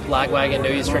reference like Lagwagon, No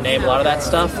Use for Name, a lot of that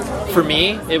stuff. For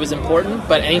me, it was important,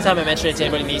 but anytime I mention it to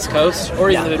anybody in the East Coast or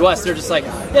even the Midwest, they're just like,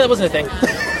 that wasn't a thing.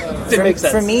 Didn't make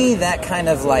sense. For me, that kind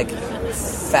of like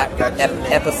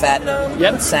Epiphat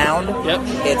sound. Yep.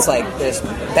 It's like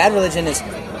Bad Religion is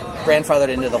grandfathered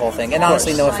into the whole thing, and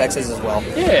honestly, NoFX is as well.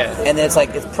 Yeah. And then it's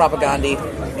Propaganda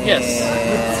and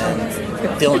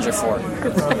Dillinger Ford.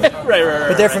 Right.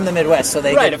 But they're from the Midwest, so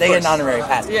they get an honorary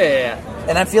pass. Yeah.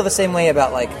 And I feel the same way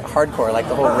about hardcore,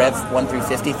 the whole Rev 1 through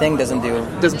 50 thing doesn't do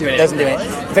anything.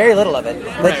 Very little of it.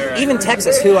 But even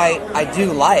Texas, who I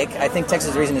do like, I think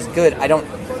Texas Reason is good. I don't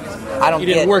you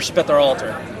didn't worship at their altar.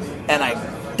 And I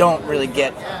don't really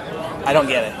get I don't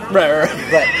get it. Right.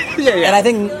 But yeah. And I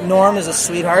think Norm is a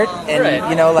sweetheart, and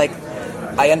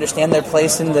I understand their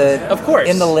place in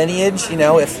the lineage.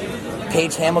 If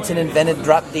Page Hamilton invented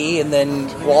drop D, and then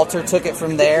Walter took it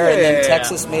from there, and then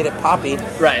Texas made it poppy.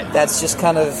 Right. That's just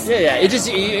kind of It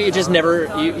just never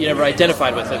you never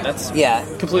identified with it. That's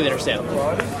completely understandable.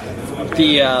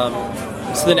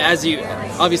 So then, as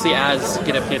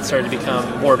Get Up Kids started to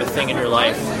become more of a thing in your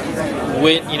life,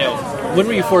 when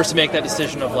were you forced to make that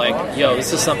decision of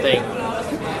this is something?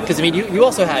 Because you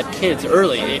also had kids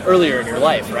earlier in your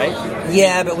life, right?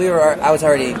 Yeah, but I was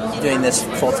already doing this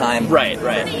full time. Right.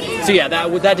 So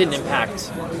that didn't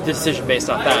impact the decision based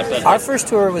off that. But our first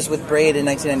tour was with Braid in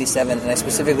 1997, and I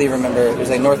specifically remember it was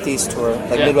Northeast tour,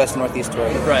 Midwest Northeast tour.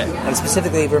 Right. And I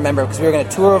specifically remember because we were going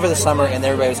to tour over the summer, and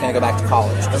everybody was going to go back to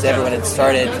college because everyone had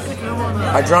started.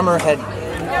 Our drummer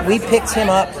we picked him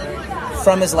up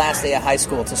from his last day of high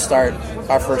school to start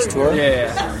our first tour.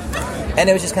 Yeah. And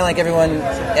it was just kind of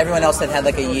everyone else had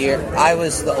a year. I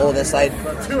was the oldest. I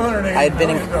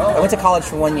went to college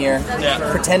for 1 year,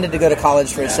 pretended to go to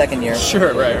college for a second year.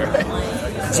 Sure, right.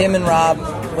 Jim and Rob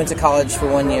went to college for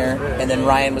 1 year, and then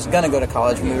Ryan was going to go to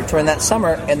college when we returned that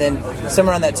summer. And then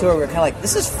somewhere on that tour, we were kind of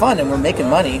this is fun, and we're making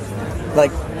money.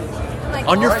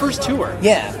 On your first tour?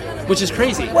 Yeah. Which is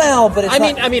crazy. Well, but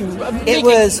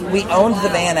it's we owned the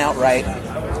van outright,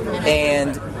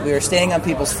 and we were staying on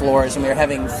people's floors, and we were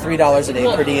having $3 a day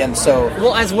per diem. So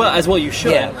as well you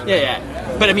should. Yeah.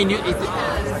 But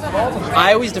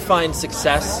I always define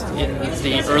success in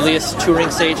the earliest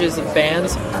touring stages of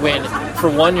bands when, for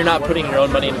one, you're not putting your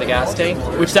own money into the gas tank,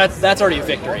 which that's already a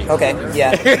victory. Okay,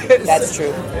 yeah, that's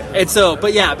true. And so,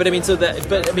 on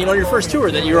your first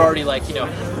tour, that you're already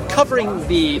covering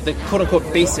the quote unquote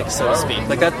basics, so to speak.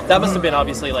 That must have been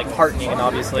obviously heartening, and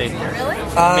obviously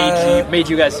made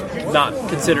you guys not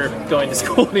consider going to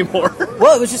school anymore.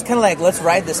 Well, it was just kind of let's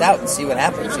ride this out and see what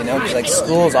happens, because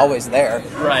school's always there.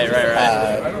 Right.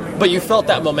 But you felt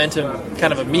that momentum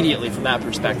kind of immediately from that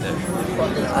perspective.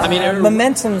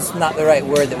 Momentum's not the right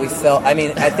word that we felt. I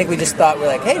think we just thought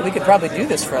we're hey, we could probably do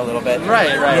this for a little bit. Right.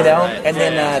 And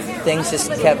then things just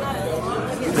kept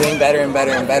doing better and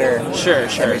better and better. Sure.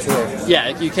 Every tour.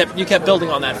 Yeah, you kept building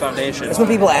on that foundation. That's when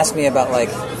people ask me about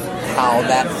how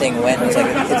that thing went. It's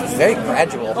it's very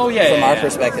gradual. Oh yeah. From our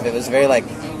perspective, it was very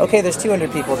okay, there's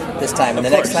 200 people this time, and the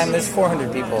next time there's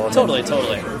 400 people. Totally.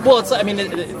 Well, it's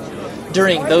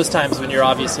during those times when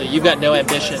you've got no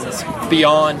ambitions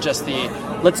beyond just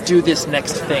let's do this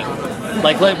next thing.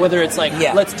 Whether it's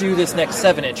let's do this next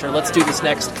 7-inch, or let's do this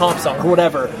next comp song, or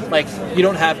whatever. You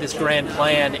don't have this grand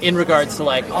plan in regards to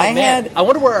I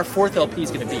wonder where our 4th LP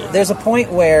is going to be. There's a point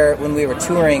where when we were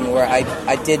touring where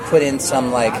I did put in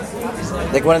some one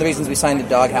of the reasons we signed to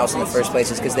Doghouse in the first place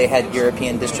is because they had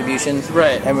European distribution.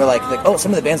 Right. And we're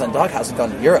some of the bands on Doghouse have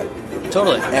gone to Europe.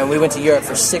 Totally. And we went to Europe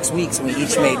for 6 weeks, and we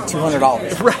each made $200.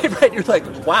 Right. You're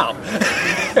wow.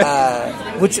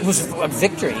 Which was a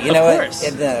victory, Of course.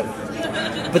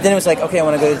 But then it was okay, I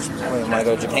want to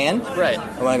go to Japan. Right.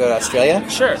 I want to go to Australia.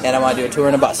 Sure. And I want to do a tour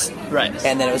in a bus. Right.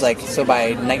 And then it was so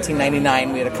by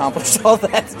 1999 we had accomplished all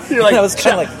that. You're I was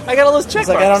kind of I got all those check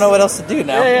marks. I don't know what else to do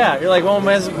now. Yeah. You're well,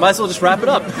 might as well just wrap it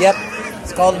up. Yep.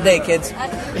 It's called a day, kids.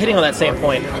 Hitting on that same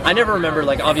point, I never remember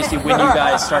obviously when you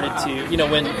guys started to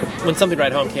when Something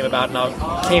Right Home came out,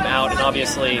 and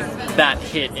obviously that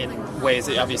hit in ways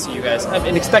that obviously you guys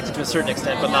expected to a certain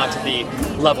extent, but not to the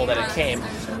level that it came.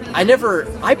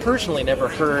 I personally never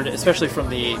heard, especially from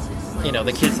the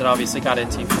the kids that obviously got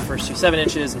into the first 2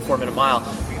 7-inches and 4 Minute Mile,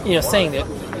 saying that,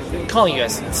 calling you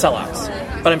guys sellouts.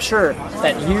 But I'm sure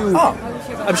that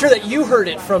you heard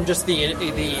it from just the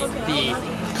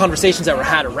conversations that were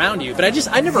had around you. But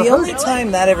I never heard it. The only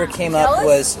time that ever came up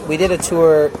was we did a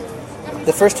tour.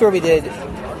 The first tour we did,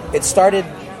 it started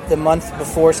the month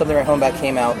before Something Right Home Back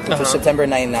came out, which was September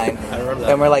 99. I remember that.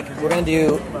 And we're we're going to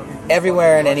do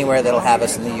everywhere and anywhere that'll have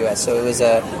us in the U.S. So it was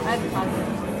a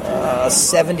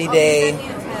 70-day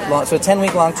long, so a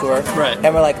 10-week long tour. Right.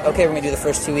 And we're okay, we're going to do the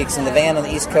first 2 weeks in the van on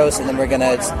the East Coast, and then we're going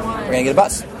to get a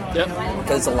bus. Yep.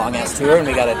 Because it's a long-ass tour, and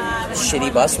we got a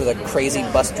shitty bus with a crazy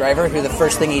bus driver who the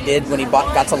first thing he did when he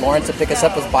got to Lawrence to pick us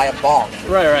up was buy a ball.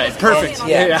 Right. Perfect. And,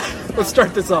 yeah. Let's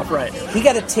start this off right. He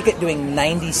got a ticket doing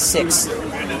 96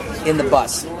 in the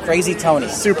bus. Crazy Tony.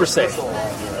 Super safe.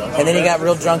 And then he got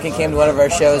real drunk and came to one of our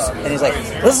shows, and he's like,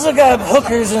 "This is a guy with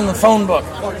hookers in the phone book."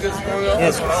 And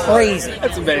it's crazy.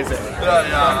 That's amazing.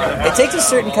 It takes a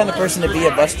certain kind of person to be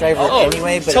a bus driver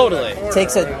anyway, but totally. it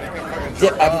takes a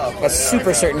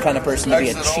super certain kind of person to be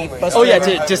a cheap bus driver. Oh, yeah,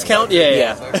 to discount?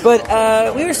 Yeah.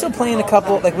 But we were still playing a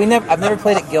couple, like, I've never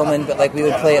played at Gilman, but, like, we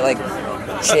would play at, like,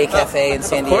 Che Cafe in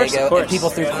San Diego, and people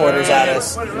threw quarters at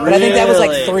us. But I think that was,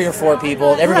 like, 3 or 4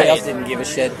 people. Everybody else didn't give a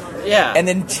shit. Yeah. And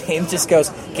then James just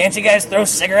goes, "Can't you guys throw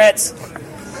cigarettes?"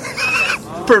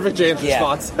 Perfect James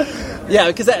response. Yeah,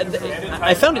 because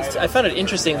I found it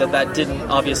interesting that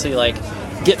didn't obviously like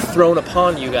get thrown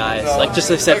upon you guys, like just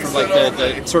as I said from like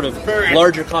the sort of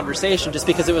larger conversation, just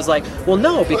because it was like, well,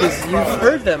 no, because you've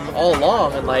heard them all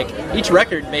along, and like each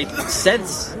record made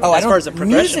sense as far as the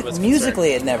progression was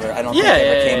musically, it never. I don't think it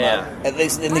ever came up. At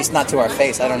least not to our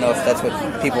face. I don't know if that's what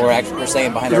people were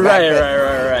saying behind our back.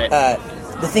 Right.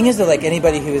 The thing is, though, like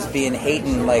anybody who is being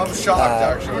hating, like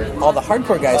all the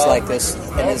hardcore guys like this,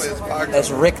 and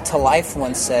as Rick to Life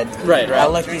once said, I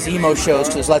like these emo shows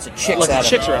because there's lots of chicks at them.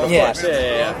 Chicks around, of course.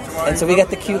 Yeah. And so we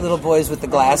got the cute little boys with the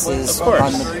glasses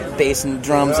on the bass and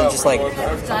drums, and just like,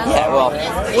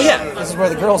 this is where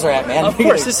the girls are at, man. Of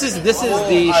course, this is the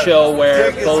show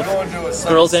where both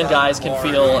girls and guys can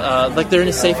feel like they're in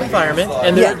a safe environment,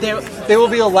 and they will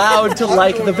be allowed to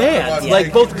like the band,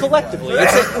 like both collectively.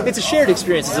 It's a shared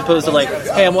experience. As opposed to like,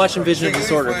 hey, I'm watching Vision of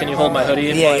Disorder. Can you hold my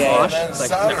hoodie and play mosh? It's like,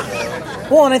 no.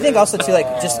 Well, and I think also too,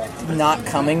 like just not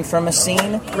coming from a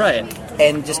scene, right,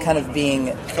 and just kind of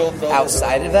being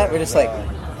outside of that. We're just like,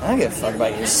 I don't give a fuck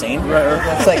about your scene.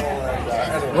 Right. It's like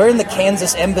we're in the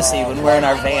Kansas embassy when we're in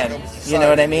our van. You know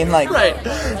what I mean? Like,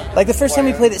 like the first time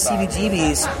we played at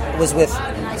CBGB's was with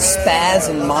Spaz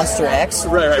and Monster X,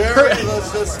 and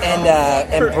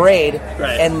Braid,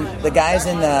 and the guys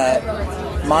in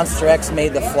Monster X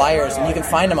made the flyers, and you can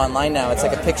find them online now. It's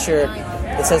like a picture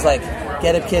that says like,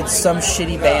 "Get Up Kids, some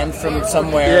shitty band from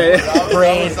somewhere."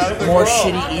 Braid, more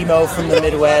shitty emo from the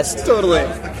Midwest. Totally.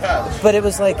 But it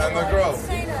was like,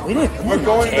 we didn't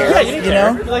care. Yeah, you didn't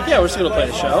care. You're like, we're just gonna play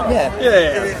the show. Yeah.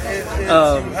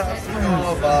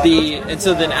 And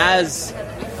so then as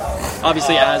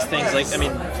things like, I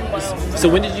mean, so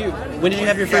when did you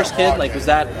have your first kid? Like, was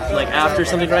that like after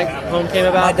Something Right Home came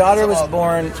about? My daughter was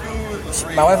born.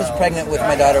 My wife was pregnant with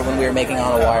my daughter when we were making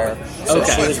On a Wire. So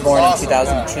she was born in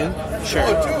 2002. Sure.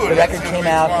 The record came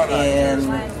out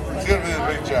in...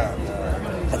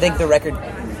 I think the record...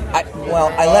 I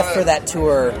left for that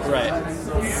tour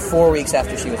 4 weeks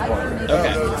after she was born.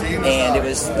 Okay. And it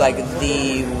was like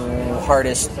the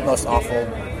hardest, most awful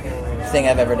thing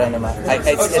I've ever done in my life.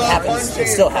 It happens. It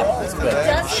still happens.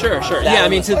 But sure. Yeah, I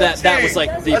mean, so that was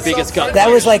like the biggest gut. That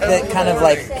was like the kind of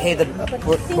like, hey,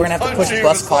 we're gonna have to push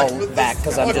bus call back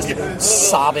because I'm just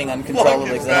sobbing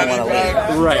uncontrollably because I don't want to leave.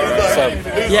 Right. So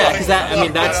yeah, because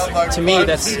that's to me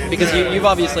that's because you've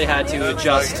obviously had to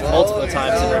adjust multiple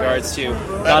times in regards to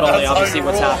not only obviously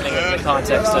what's happening in the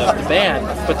context of the band,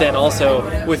 but then also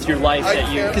with your life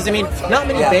that you, because I mean, not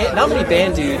many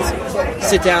band dudes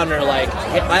sit down and are like,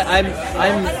 hey,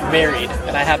 I'm married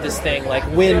and I have this thing, like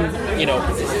when,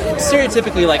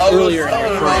 stereotypically like earlier in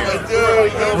your career,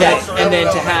 and then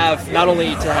to have, not only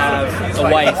to have a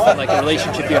wife and like a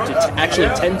relationship you have to actually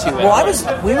tend to. Well, our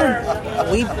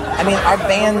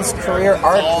band's career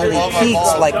arc really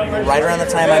peaked like right around the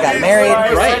time I got married,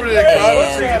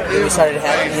 and we started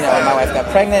having, my wife got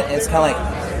pregnant, and it's kind of like,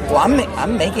 well,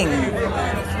 I'm making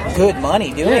good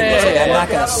money doing this. Like, I'm not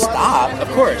going to stop. Of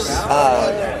course.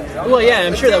 Well, yeah,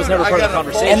 I'm sure that was never part of the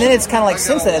conversation. And then it's kind of like,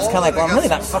 since then, it's kind of like, well, I'm really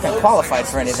not fucking qualified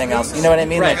for anything else. You know what I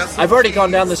mean? Right. Like, I've already gone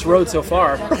down this road so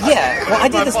far. Yeah. Well, I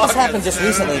did this. This happened just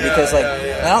recently because, like,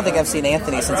 I don't think I've seen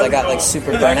Anthony since I got, like,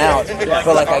 super burnt out.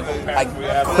 But, like, I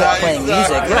quit playing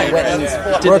music. I went and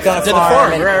worked on a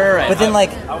farm. But then,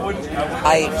 like,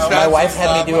 my wife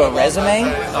had me do a resume.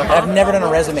 And I've never done a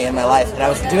resume in my life. And I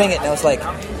was doing it, and I was like,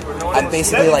 I'm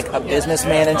basically like a business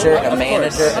manager, a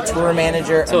manager, a tour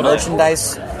manager, a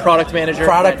merchandise product manager,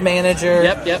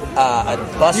 Yep. A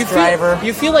bus driver.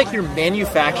 You feel like you're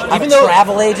manufacturing. I'm a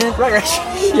travel agent. Right.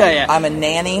 Yeah. I'm a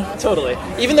nanny. Totally.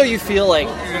 Even though you feel like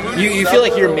you feel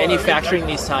like you're manufacturing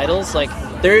these titles, like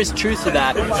there is truth to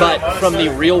that. But from the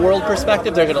real world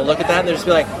perspective, they're going to look at that and they're just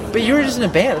be like, "But you were just in a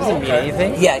band. It doesn't mean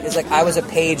anything." Yeah, it's like I was a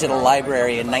page at a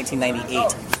library in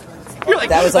 1998. You're like,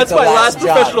 that was like that's my last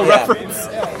job. professional reference.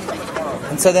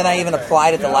 And so then I even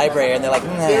applied at the library, and they're like,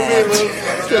 nah.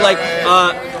 You're like,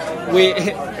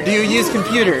 do you use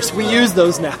computers? We use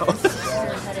those now.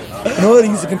 I know how to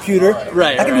use a computer.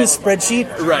 Right. I can do a spreadsheet.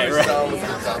 Right.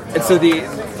 And so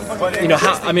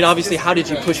obviously, how did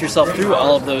you push yourself through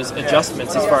all of those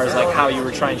adjustments as far as like how you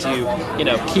were trying to,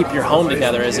 keep your home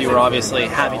together as you were obviously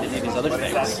having to do these other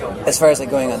things? As far as like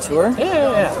going on tour?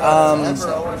 Yeah.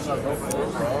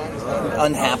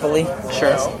 Unhappily.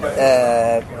 Sure.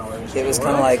 It was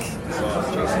kind of like,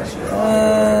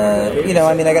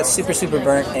 I got super, super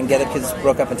burnt, and Get Up Kids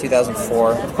broke up in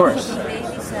 2004. Of course.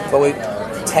 But we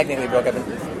technically broke up.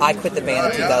 I quit the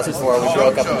band in 2004. We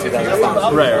broke up in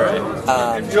 2005. Right.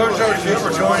 And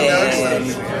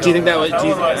do you think that was?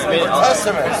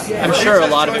 I'm sure a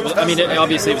lot of it was.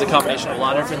 Obviously it was a combination of a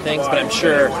lot of different things, but I'm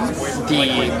sure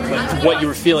what you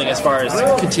were feeling as far as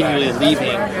continually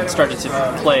leaving started to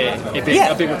play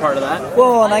a bigger part of that.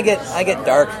 Well, and I get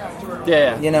dark.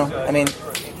 Yeah.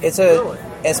 It's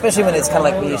especially when it's kind of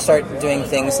like when you start doing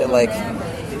things that like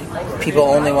people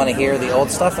only want to hear the old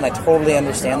stuff, and I totally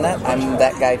understand that. I'm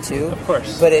that guy too. Of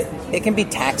course. But it can be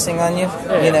taxing on you,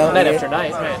 night after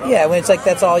night, right? Yeah, when it's like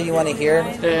that's all you want to hear,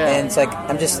 and it's like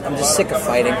I'm just sick of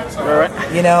fighting. Right.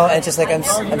 And it's just like I'm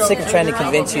sick of trying to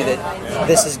convince you that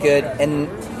this is good, and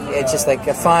it's just like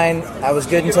fine. I was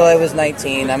good until I was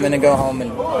 19. I'm gonna go home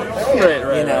and right.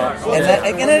 And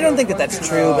I don't think that that's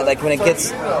true, but like when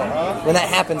that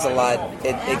happens a lot,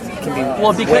 it can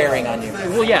be wearing on you.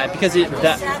 Well, yeah, because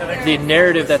the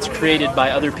narrative that's created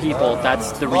by other people,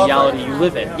 that's the reality you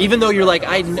live in. Even though you're like,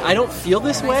 I don't feel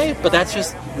this way, but that's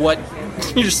just what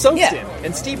you're soaked in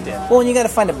and steeped in. Well, and you got to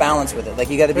find a balance with it. Like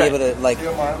you got to be able to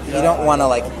you don't want to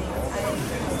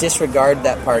disregard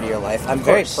that part of your life. I'm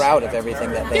very proud of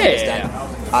everything that band has done.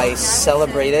 Yeah. I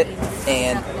celebrate it,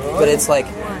 but it's like.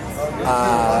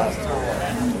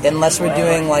 Unless we're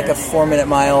doing like a 4-minute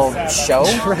mile show,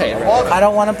 right. I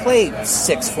don't want to play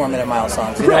 6 4-minute mile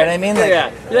songs. You know what I mean? Like,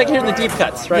 you're like hearing the deep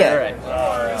cuts, right?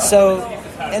 So,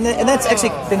 and that's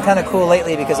actually been kind of cool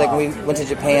lately because like we went to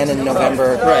Japan in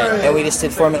November, and we just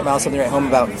did 4-minute mile something right home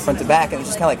about front to back, and it was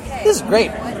just kind of like, this is great.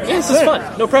 Yeah, this is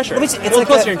fun. No pressure. It's like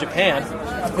plus you're in Japan,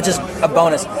 which is a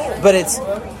bonus, but it's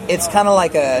kind of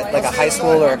like a high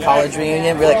school or a college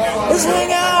reunion. We're like, let's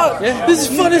hang out. Yeah, this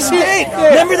is fun as shit. Yeah.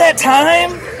 Remember that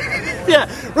time? Yeah,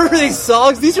 remember these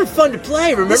songs? These are fun to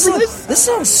play. Remember this? This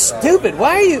song's stupid.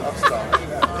 Why are you...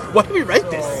 Why did we write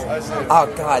this?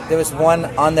 Oh, God. There was one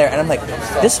on there, and I'm like,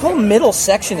 this whole middle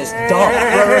section is dumb.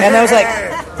 And I was like,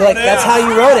 they're like, that's how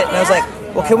you wrote it. And I was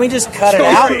like, well, can we just cut it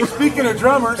out? Speaking of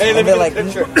drummers... And they're like,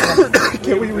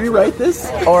 can we rewrite this?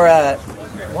 Or,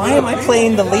 why am I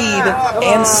playing the lead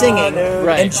and singing,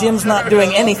 and Jim's not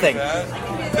doing anything?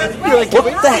 You're like, what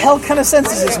the hell kind of sense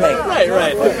does this make? Right.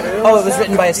 Oh, it was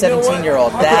written by a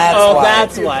 17-year-old.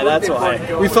 That's why. That's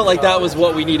why. We felt like that was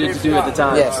what we needed to do at the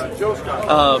time. Yes.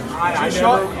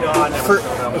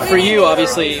 For you,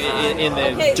 obviously, in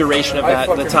the duration of that,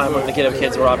 the time when the Get Up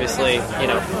Kids were obviously,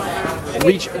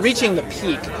 reaching the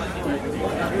peak,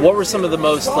 what were some of the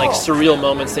most, surreal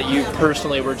moments that you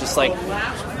personally were just like,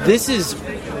 this is...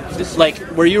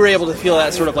 where you were able to feel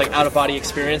that sort of out-of-body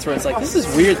experience where it's like, this is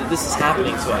weird that this is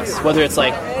happening to us, whether it's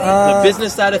the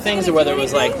business side of things or whether it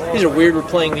was these are weird, we're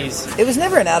playing these. It was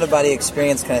never an out-of-body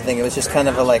experience kind of thing. It was just kind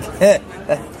of that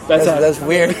was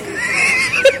weird.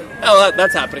 Oh,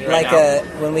 that's happening right now.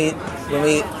 When we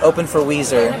opened for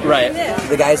Weezer, right?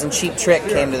 The guys in Cheap Trick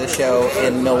came to the show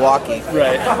in Milwaukee,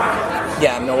 right?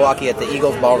 Yeah, Milwaukee at the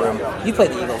Eagles Ballroom. You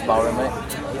played the Eagles Ballroom, right?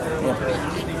 Yeah.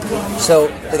 So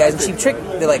the guys in Cheap Trick,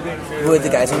 they're like, would the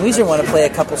guys in Weezer want to play a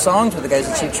couple songs with the guys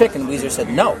in Cheap Trick? And Weezer said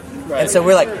no. Right. And so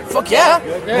we're like, fuck yeah,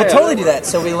 we'll totally do that.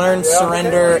 So we learned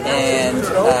Surrender and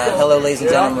Hello Ladies and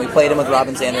Gentlemen. We played them with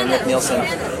Robin Zander and Rick Nielsen.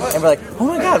 And we're like, oh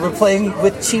my God, we're playing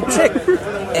with Cheap Trick.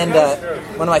 And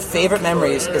one of my favorite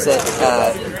memories is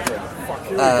that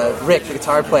Rick, the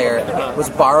guitar player, was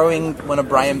borrowing one of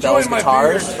Brian Bell's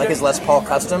guitars, like his Les Paul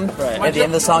Custom. Right. And at the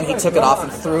end of the song, he took it off and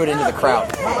threw it into the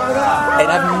crowd. And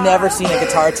I've never seen a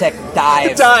guitar tech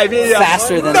dive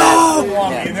faster than that.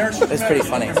 Yeah, it's pretty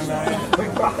funny.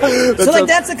 So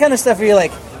that's the kind of stuff where you're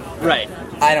like, right.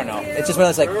 I don't know. It's just when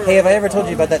it's like, hey, have I ever told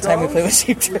you about that time we played with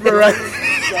Cheap Trick? Right.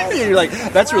 You're like,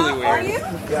 that's really weird.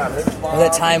 Or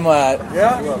that time we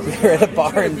were at a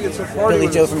bar and Billy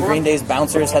Joe from Green Day's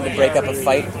Bouncers had to break up a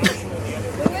fight.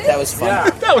 That was fun.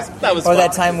 That was Or fun.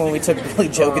 that time when we took Billy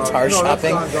Joe guitar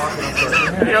shopping.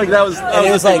 That was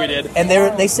the thing we did. And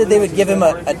they said they would give him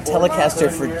a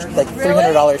Telecaster for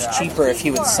 $300 cheaper if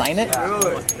he would sign it.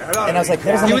 And I was like,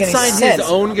 that doesn't make any sense. He would sign his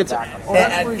own guitar.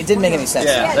 It didn't make any sense.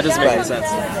 Yeah, that doesn't make any sense.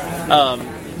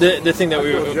 the thing that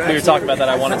we were talking about that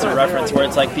I wanted to reference, where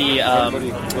it's like the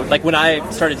like when I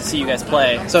started to see you guys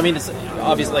play. So I mean, it's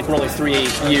obviously like we're only 3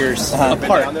 years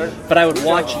apart, but I would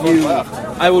watch you.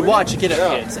 I would watch Get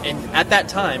Up Kids, and at that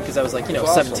time, because I was like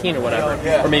 17 or whatever,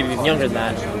 or maybe even younger than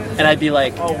that, and I'd be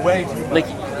like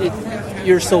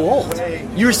you're so old.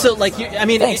 You're so like I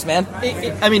mean, thanks, man.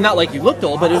 I mean, not like you looked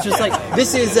old, but it was just like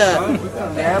this is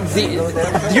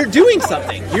you're doing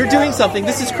something. You're doing something.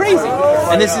 This is crazy,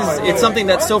 and it's something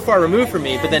that's so far removed from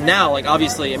me. But then now, like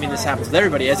obviously, I mean, this happens with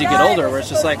everybody as you get older, where it's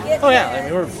just like, oh yeah, I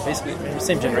mean, we're basically the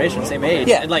same generation, same age,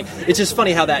 and like it's just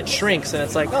funny how that shrinks, and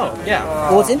it's like, oh yeah.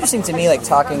 Well, it's interesting to me, like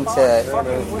talking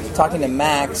to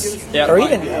Max, or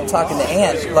even talking to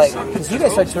Ant, like because you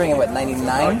guys started touring in what,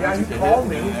 99,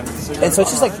 and so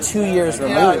it's just like 2 years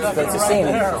removed, but it's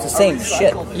the same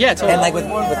shit. Yeah, totally. And like with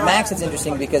Max, it's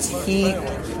interesting because he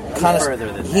kind of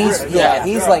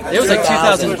he's like it was like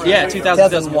 2000,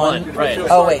 2001, right?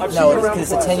 Oh wait, no,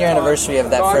 because it's the 10-year anniversary of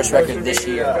that first record this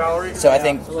year, so I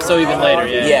think so even later,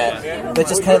 yeah. But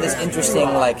just kind of this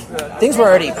interesting, like things were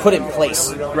already put in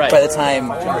place by the time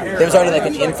there was already like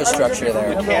an infrastructure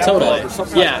there. Totally,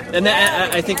 yeah, and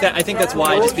I think that's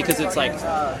why, just because it's like,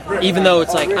 even though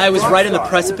it's like I was right in the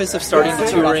precipice of starting to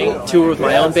tour with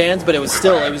my own bands, but it was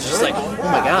just like, oh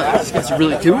my god, these guys are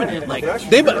really doing it. Like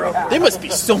they must be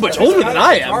so much older than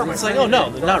I am. And it's like, oh no,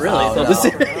 not really. They're the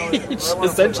same age,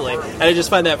 essentially. And I just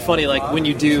find that funny, like when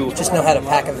you do just know how to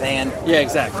pack a van. Yeah,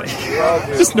 exactly.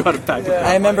 Just know how to pack a van.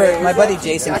 I remember my buddy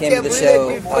Jason came to the show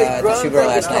at the Sugar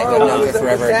last night. I've known him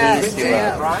forever.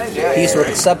 He used to work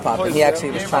at Sub Pop, and he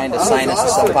actually was trying to sign us to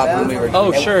Sub Pop when we were.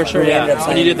 Oh, sure, yeah.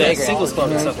 When you did that singles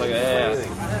club and stuff like that,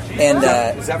 yeah. And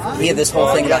he had this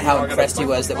whole thing about how impressed he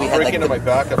was that we had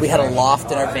like we had a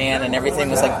loft in our van and everything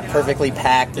was like perfectly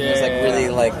packed, and it was like really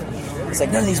like. It's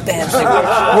like none of these bands like,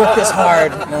 work this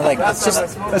hard. And I'm like, that's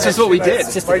just what we did.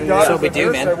 It's just that's what we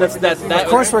do, man. Of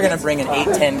course, we're gonna bring an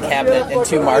 810 cabinet and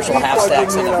 2 Marshall half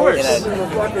stacks in a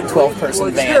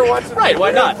 12-person van. Right?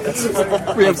 Why not?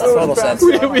 We have total sense.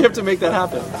 We have to make that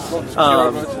happen.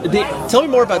 Tell me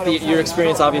more about your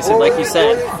experience. Obviously, like you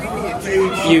said,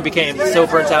 you became so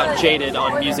burnt out and jaded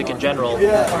on music in general.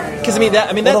 Because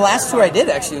the last tour I did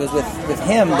actually was with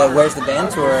him, the Where's the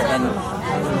Band tour,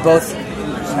 and both.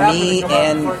 Me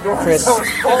and Chris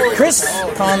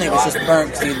Conley was just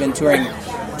burnt because he'd been touring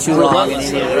too long and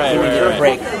he needed a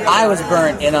break. I was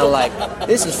burnt and I'm like,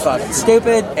 this is fucking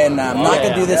stupid and I'm not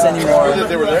going to do this anymore.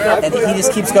 And he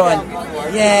just keeps going,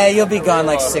 yeah, you'll be gone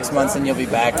like 6 months and you'll be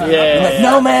back. I'm like,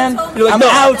 no man, I'm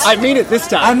out. I mean it this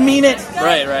time. I mean it.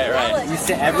 Right. You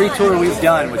said every tour we've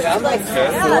done, which is 4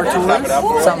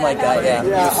 tours? Something like that,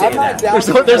 yeah.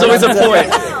 There's always a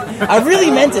point. I really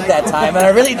meant it that time, and I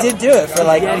really did do it for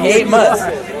like 8 months.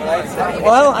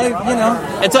 Well,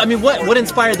 And so, I mean, what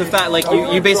inspired the fact, like,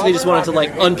 you basically just wanted to,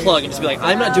 like, unplug and just be like,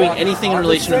 I'm not doing anything in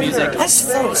relation to music. I just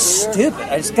felt stupid.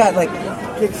 I just got, like,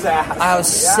 I was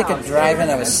sick of driving.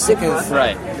 I was sick of,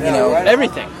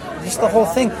 everything. Just the whole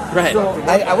thing. Right.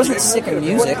 I wasn't sick of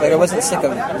music. Like, I wasn't sick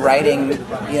of writing.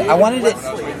 I wanted it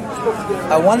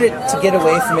to get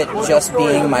away from it just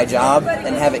being my job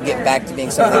and have it get back to being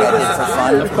something I did for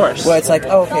fun. Of course. Where it's like,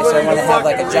 oh, okay, so I want to have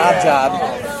like a job,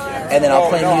 and then I'll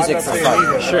play music for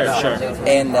fun. Sure.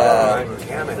 And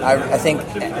I think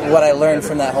what I learned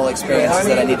from that whole experience is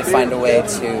that I need to find a way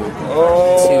to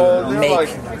make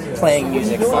playing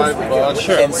music fun.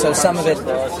 Sure. And so some of it,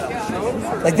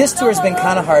 like this tour has been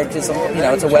kind of hard because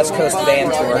it's a West Coast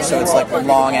band tour, so it's like a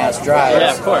long ass drive.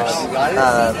 Yeah, of course.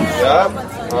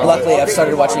 Luckily, I've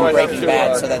started watching Breaking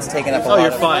Bad, so that's taken up a lot. Oh,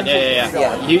 you're fine.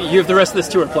 Yeah. You have the rest of this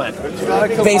tour planned.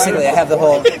 Basically, I have the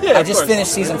whole. I just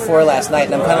finished season 4 last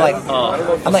night, and I'm kind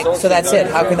of like, so that's it.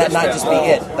 How can that not just be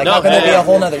it? Like, how can there be a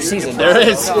whole nother season? There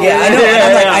is. Yeah, I know.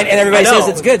 And everybody says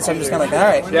it's good, so I'm just kind of like, all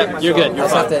right. Yeah, you're good. You're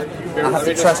fine. I'll have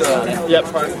to trust you on it. Yep.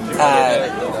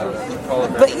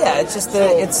 But yeah, it's just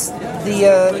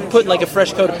the put like a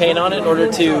fresh coat of paint on it in order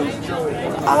to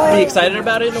be excited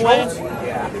about it in a way.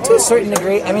 To a certain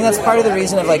degree. I mean, that's part of the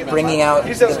reason of like bringing out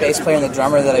the bass player and the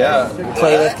drummer that I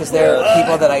play with, because they're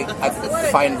people that I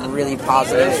find really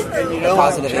positive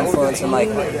influence, and like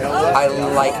I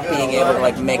like being able to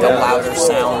like make a louder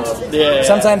sound. Yeah.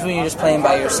 Sometimes when you're just playing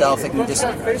by yourself, it can just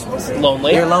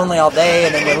lonely. You're lonely all day,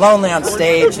 and then you're lonely on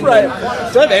stage. And right.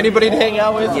 Don't have anybody to hang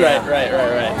out with. Yeah. Right.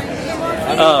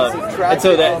 And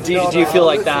so that do you feel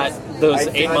like that? Those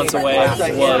 8 months away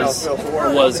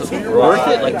was worth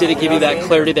it? Like, did it give you that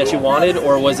clarity that you wanted,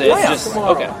 or was it just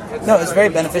okay? No, it was very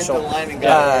beneficial. I kind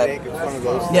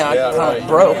of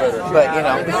broke, but it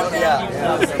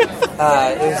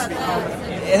was.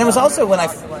 And it was also when I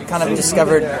kind of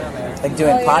discovered like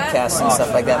doing podcasts and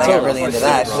stuff like that. And I got really into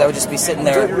that because I would just be sitting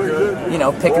there,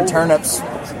 picking turnips,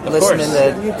 listening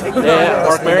to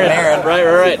Mark Maron.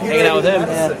 Right, hanging out with him.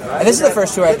 Yeah. And this is the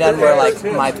first tour I've done where like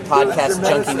my podcast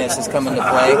junkiness has come into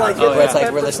play. Where it's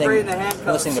like we're listening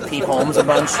to Pete Holmes a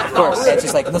bunch. Of course, and it's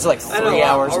just like those are like 3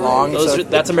 hours long.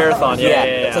 That's a marathon. Yeah.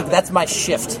 It's like, that's my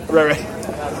shift. Right.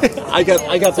 I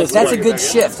got this. That's a good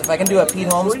shift. If I can do a Pete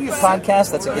Holmes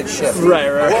podcast, that's a good shift. Right.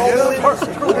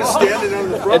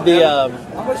 And the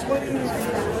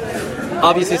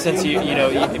obviously, since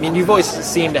you've always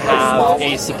seemed to have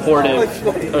a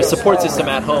support system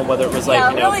at home. Whether it was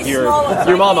like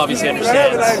your mom obviously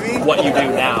understands what you do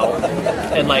now,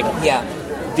 and like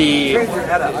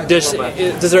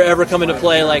does there ever come into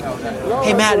play like,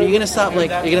 hey Matt, are you gonna stop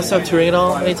touring at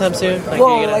all anytime soon? Like,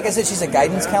 like I said, she's a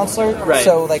guidance counselor, right?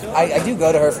 So like I do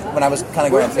go to her when I was kind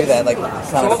of going through that, like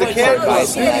kind of for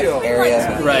advice in that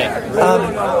area, right?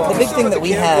 The big thing that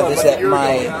we have is that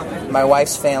my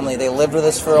wife's family, they lived with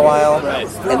us for a while, right,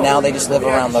 and now they just live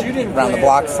around the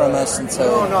block from us, and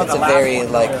so it's a very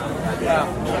like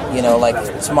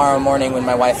tomorrow morning when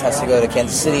my wife has to go to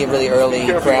Kansas City really early,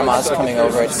 Grandma's coming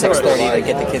over at 6:30 to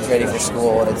get the kids ready for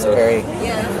school, and it's a very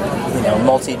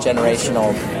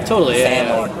multi-generational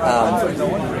family.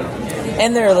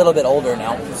 And they're a little bit older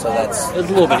now, so it's a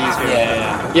little bit easier.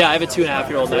 Yeah, I have a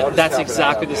 2.5-year-old. That's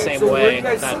exactly the same way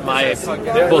that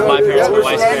both my parents and my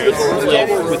wife's parents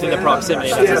live within the proximity.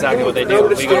 That's exactly what they do.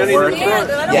 We go to work,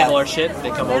 handle our shit, they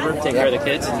come over, take care of the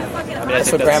kids. And,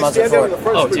 that's what grandmas are for.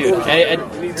 Oh, dude. And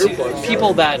to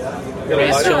people that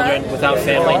raise children without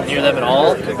family near them at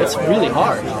all, it's really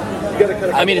hard.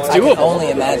 I mean, it's doable. I can only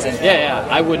imagine. Yeah,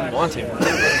 I wouldn't want to.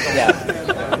 Yeah.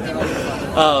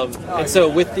 And so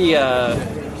with the,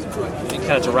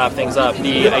 kind of to wrap things up,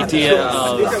 the idea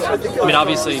of,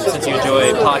 obviously since you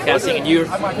enjoy podcasting and you're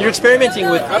experimenting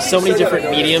with so many different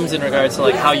mediums in regards to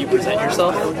like how you present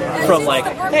yourself, from like,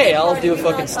 hey, I'll do a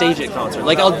fucking stage at concert.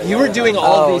 Like you were doing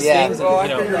all these things,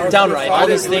 downright, all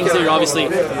these things that you're obviously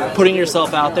putting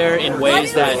yourself out there in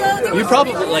ways that you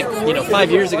probably, like,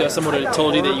 5 years ago someone would have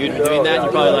told you that you'd been doing that, and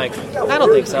you're probably like, I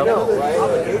don't think so.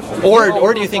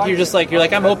 Or do you think you're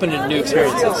like, I'm open to new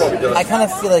experiences? I kind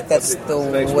of feel like that's the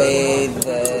way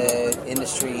the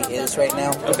industry is right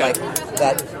now. Okay. Like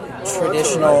that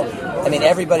traditional. I mean,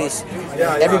 everybody's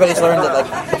learned that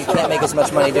like you can't make as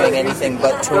much money doing anything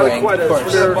but touring, of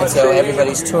course. And so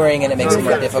everybody's touring, and it makes it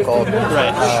more difficult.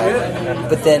 Right.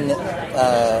 But then,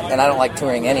 and I don't like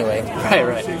touring anyway.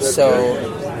 Right.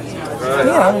 So.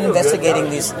 I'm investigating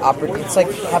these opportunities. It's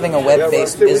like having a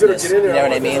web-based business. You know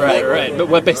what I mean? Right. But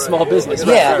web-based small business.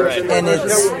 Right. And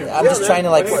I'm just trying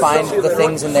to like find the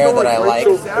things in there that I like.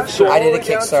 I did a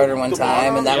Kickstarter one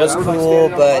time, and that was cool.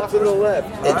 But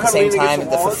at the same time,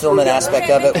 the fulfillment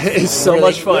aspect of it is so really,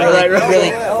 much fun.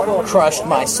 Really crushed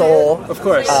my soul. Of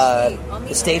course.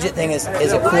 The Stage It thing is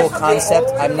a cool concept.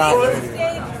 I'm not.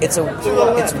 It's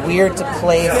weird to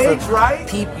play for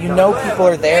people. People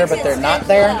are there, but they're not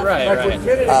there. Right.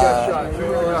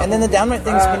 And then the downright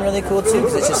thing's been really cool too,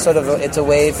 because it's just sort of it's a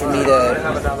way for me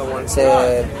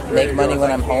to make money when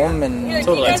I'm home and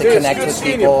to connect with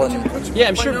people. And yeah,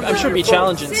 I'm sure it'd be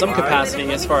challenging in some capacity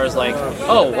as far as like,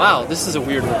 oh wow, this is a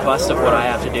weird request of what I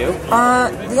have to do.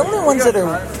 The only ones that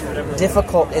are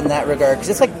difficult in that regard, because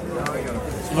it's like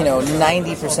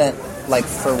 90% like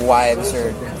for wives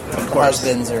or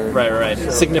husbands or right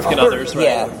significant others,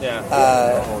 right?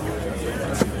 Yeah.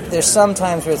 There's some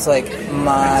times where it's like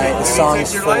the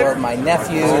song's for my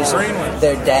nephews,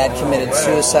 their dad committed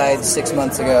suicide 6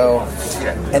 months ago,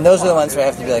 and those are the ones where I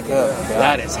have to be like, oh God.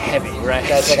 That is heavy, right?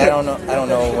 That's like I don't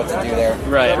know what to do there.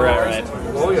 Right.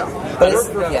 But it's,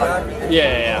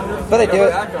 yeah. But I do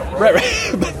it. Right.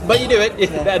 But you do it.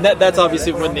 Yeah. That's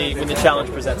obviously when the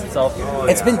challenge presents itself.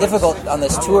 It's been difficult on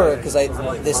this tour because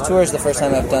this tour is the first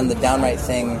time I've done the downright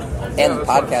thing and the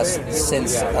podcast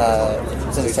since I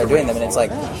started doing them, and it's like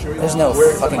there's no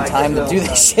fucking time to do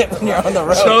this shit when you're on the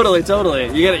road. Totally.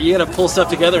 You gotta pull stuff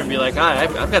together and be like,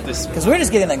 I've got this. Because we're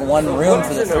just getting like one room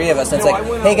for the three of us, and it's like,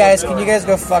 hey guys, can you guys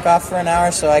go fuck off for an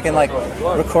hour so I can like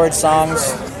record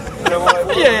songs?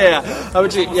 Yeah. How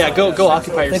would you? Yeah, go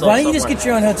occupy yourself. Like, why don't you just get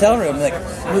your own hotel room? Like,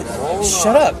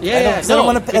 shut up. I don't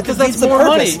want to. Because that's more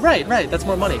money. Right. That's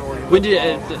more money. When did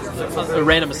a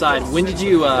random aside? When did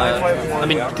you?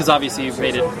 Because obviously you've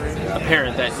made it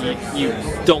apparent that you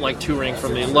don't like touring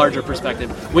from the larger perspective.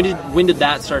 When did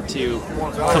that start to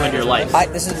come into your life?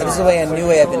 This is a new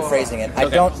way I've been phrasing it. I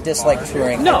don't dislike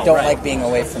touring. No, I don't like being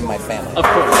away from my family. Of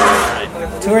course.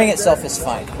 Right. Touring itself is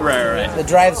fine. Right. The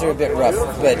drives are a bit rough,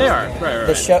 but they are. Right.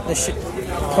 The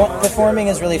performing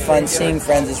is really fun. Seeing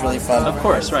friends is really fun. Of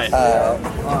course, right.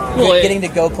 Getting to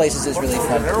go places is really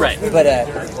fun. Right. But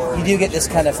you do get this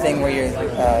kind of thing where you're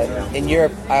in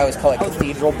Europe. I always call it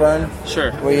cathedral burn.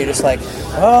 Sure. Where you're just like,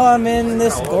 oh, I'm in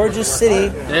this gorgeous city,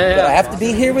 but I have to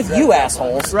be here with you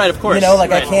assholes. Right. Of course. You know,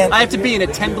 like right. I can't. I have to be in a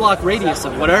 10-block radius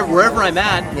of wherever I'm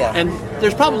at. Yeah. And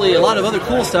there's probably a lot of other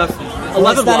cool stuff. 11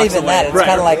 Well, it's not blocks even away. that. It's right.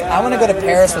 kind of like I want to go to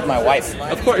Paris with my wife.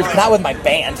 Of course. Not with my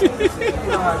band.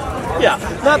 Yeah.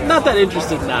 Not that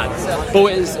interested in that. But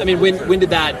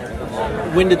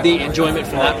when did the enjoyment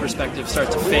from that perspective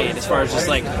start to fade? As far as just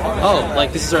like, oh,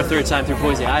 like this is our third time through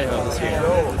Boise, Idaho this year.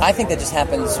 I think that just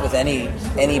happens with any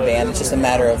band. It's just a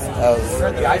matter of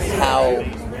how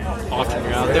Often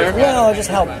you're out there. well, just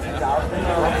how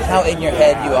in your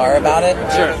head you are about it.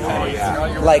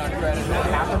 Sure. Like,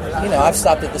 you know, I've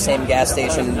stopped at the same gas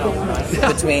station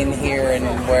between here and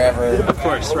wherever Of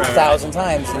course, right. 1,000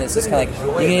 times, and it's just kind of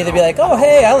like you can either be like, oh,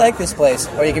 hey, I like this place,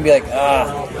 or you can be like,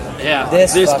 Yeah,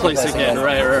 This this fucking place place again.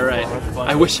 again. Right.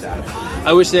 I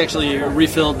wish they actually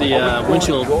refilled the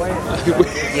windshield.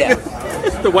 yeah.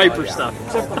 The wiper stuff.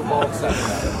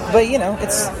 But you know,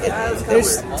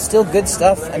 there's still good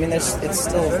stuff. I mean, it's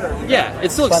still Yeah,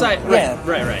 it's still fun. exciting. Yeah.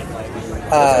 Right.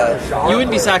 You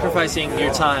wouldn't be sacrificing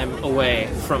your time away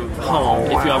from home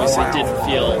if you obviously did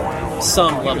feel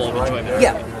some level of enjoyment.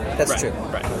 Yeah, that's Right, true.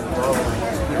 Right.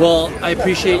 Well, I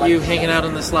appreciate you hanging out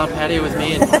on this loud patio with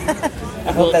me, and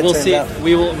I hope that we'll turns see. out.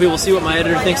 We will see what my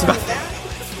editor thinks about that.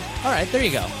 All right, there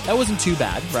you go. That wasn't too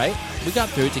bad, right? We got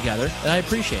through it together, and I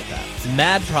appreciate that.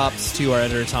 Mad props to our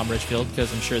editor, Tom Richfield,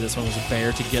 because I'm sure this one was a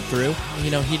bear to get through. You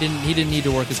know, he didn't need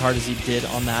to work as hard as he did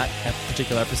on that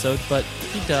particular episode, but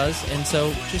he does, and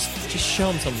so just show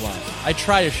him some love. I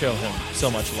try to show him so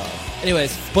much love.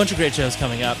 Anyways, bunch of great shows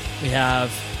coming up. We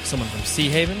have someone from Sea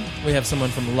Haven. We have someone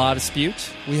from La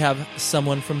Dispute. We have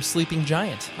someone from Sleeping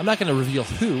Giant. I'm not going to reveal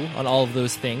who on all of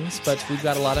those things, but we've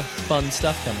got a lot of fun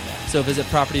stuff coming up. So visit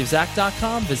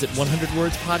propertyofzach.com, visit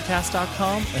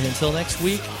 100wordspodcast.com, and until next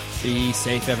week, be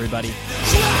safe, everybody.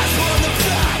 Flash on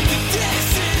the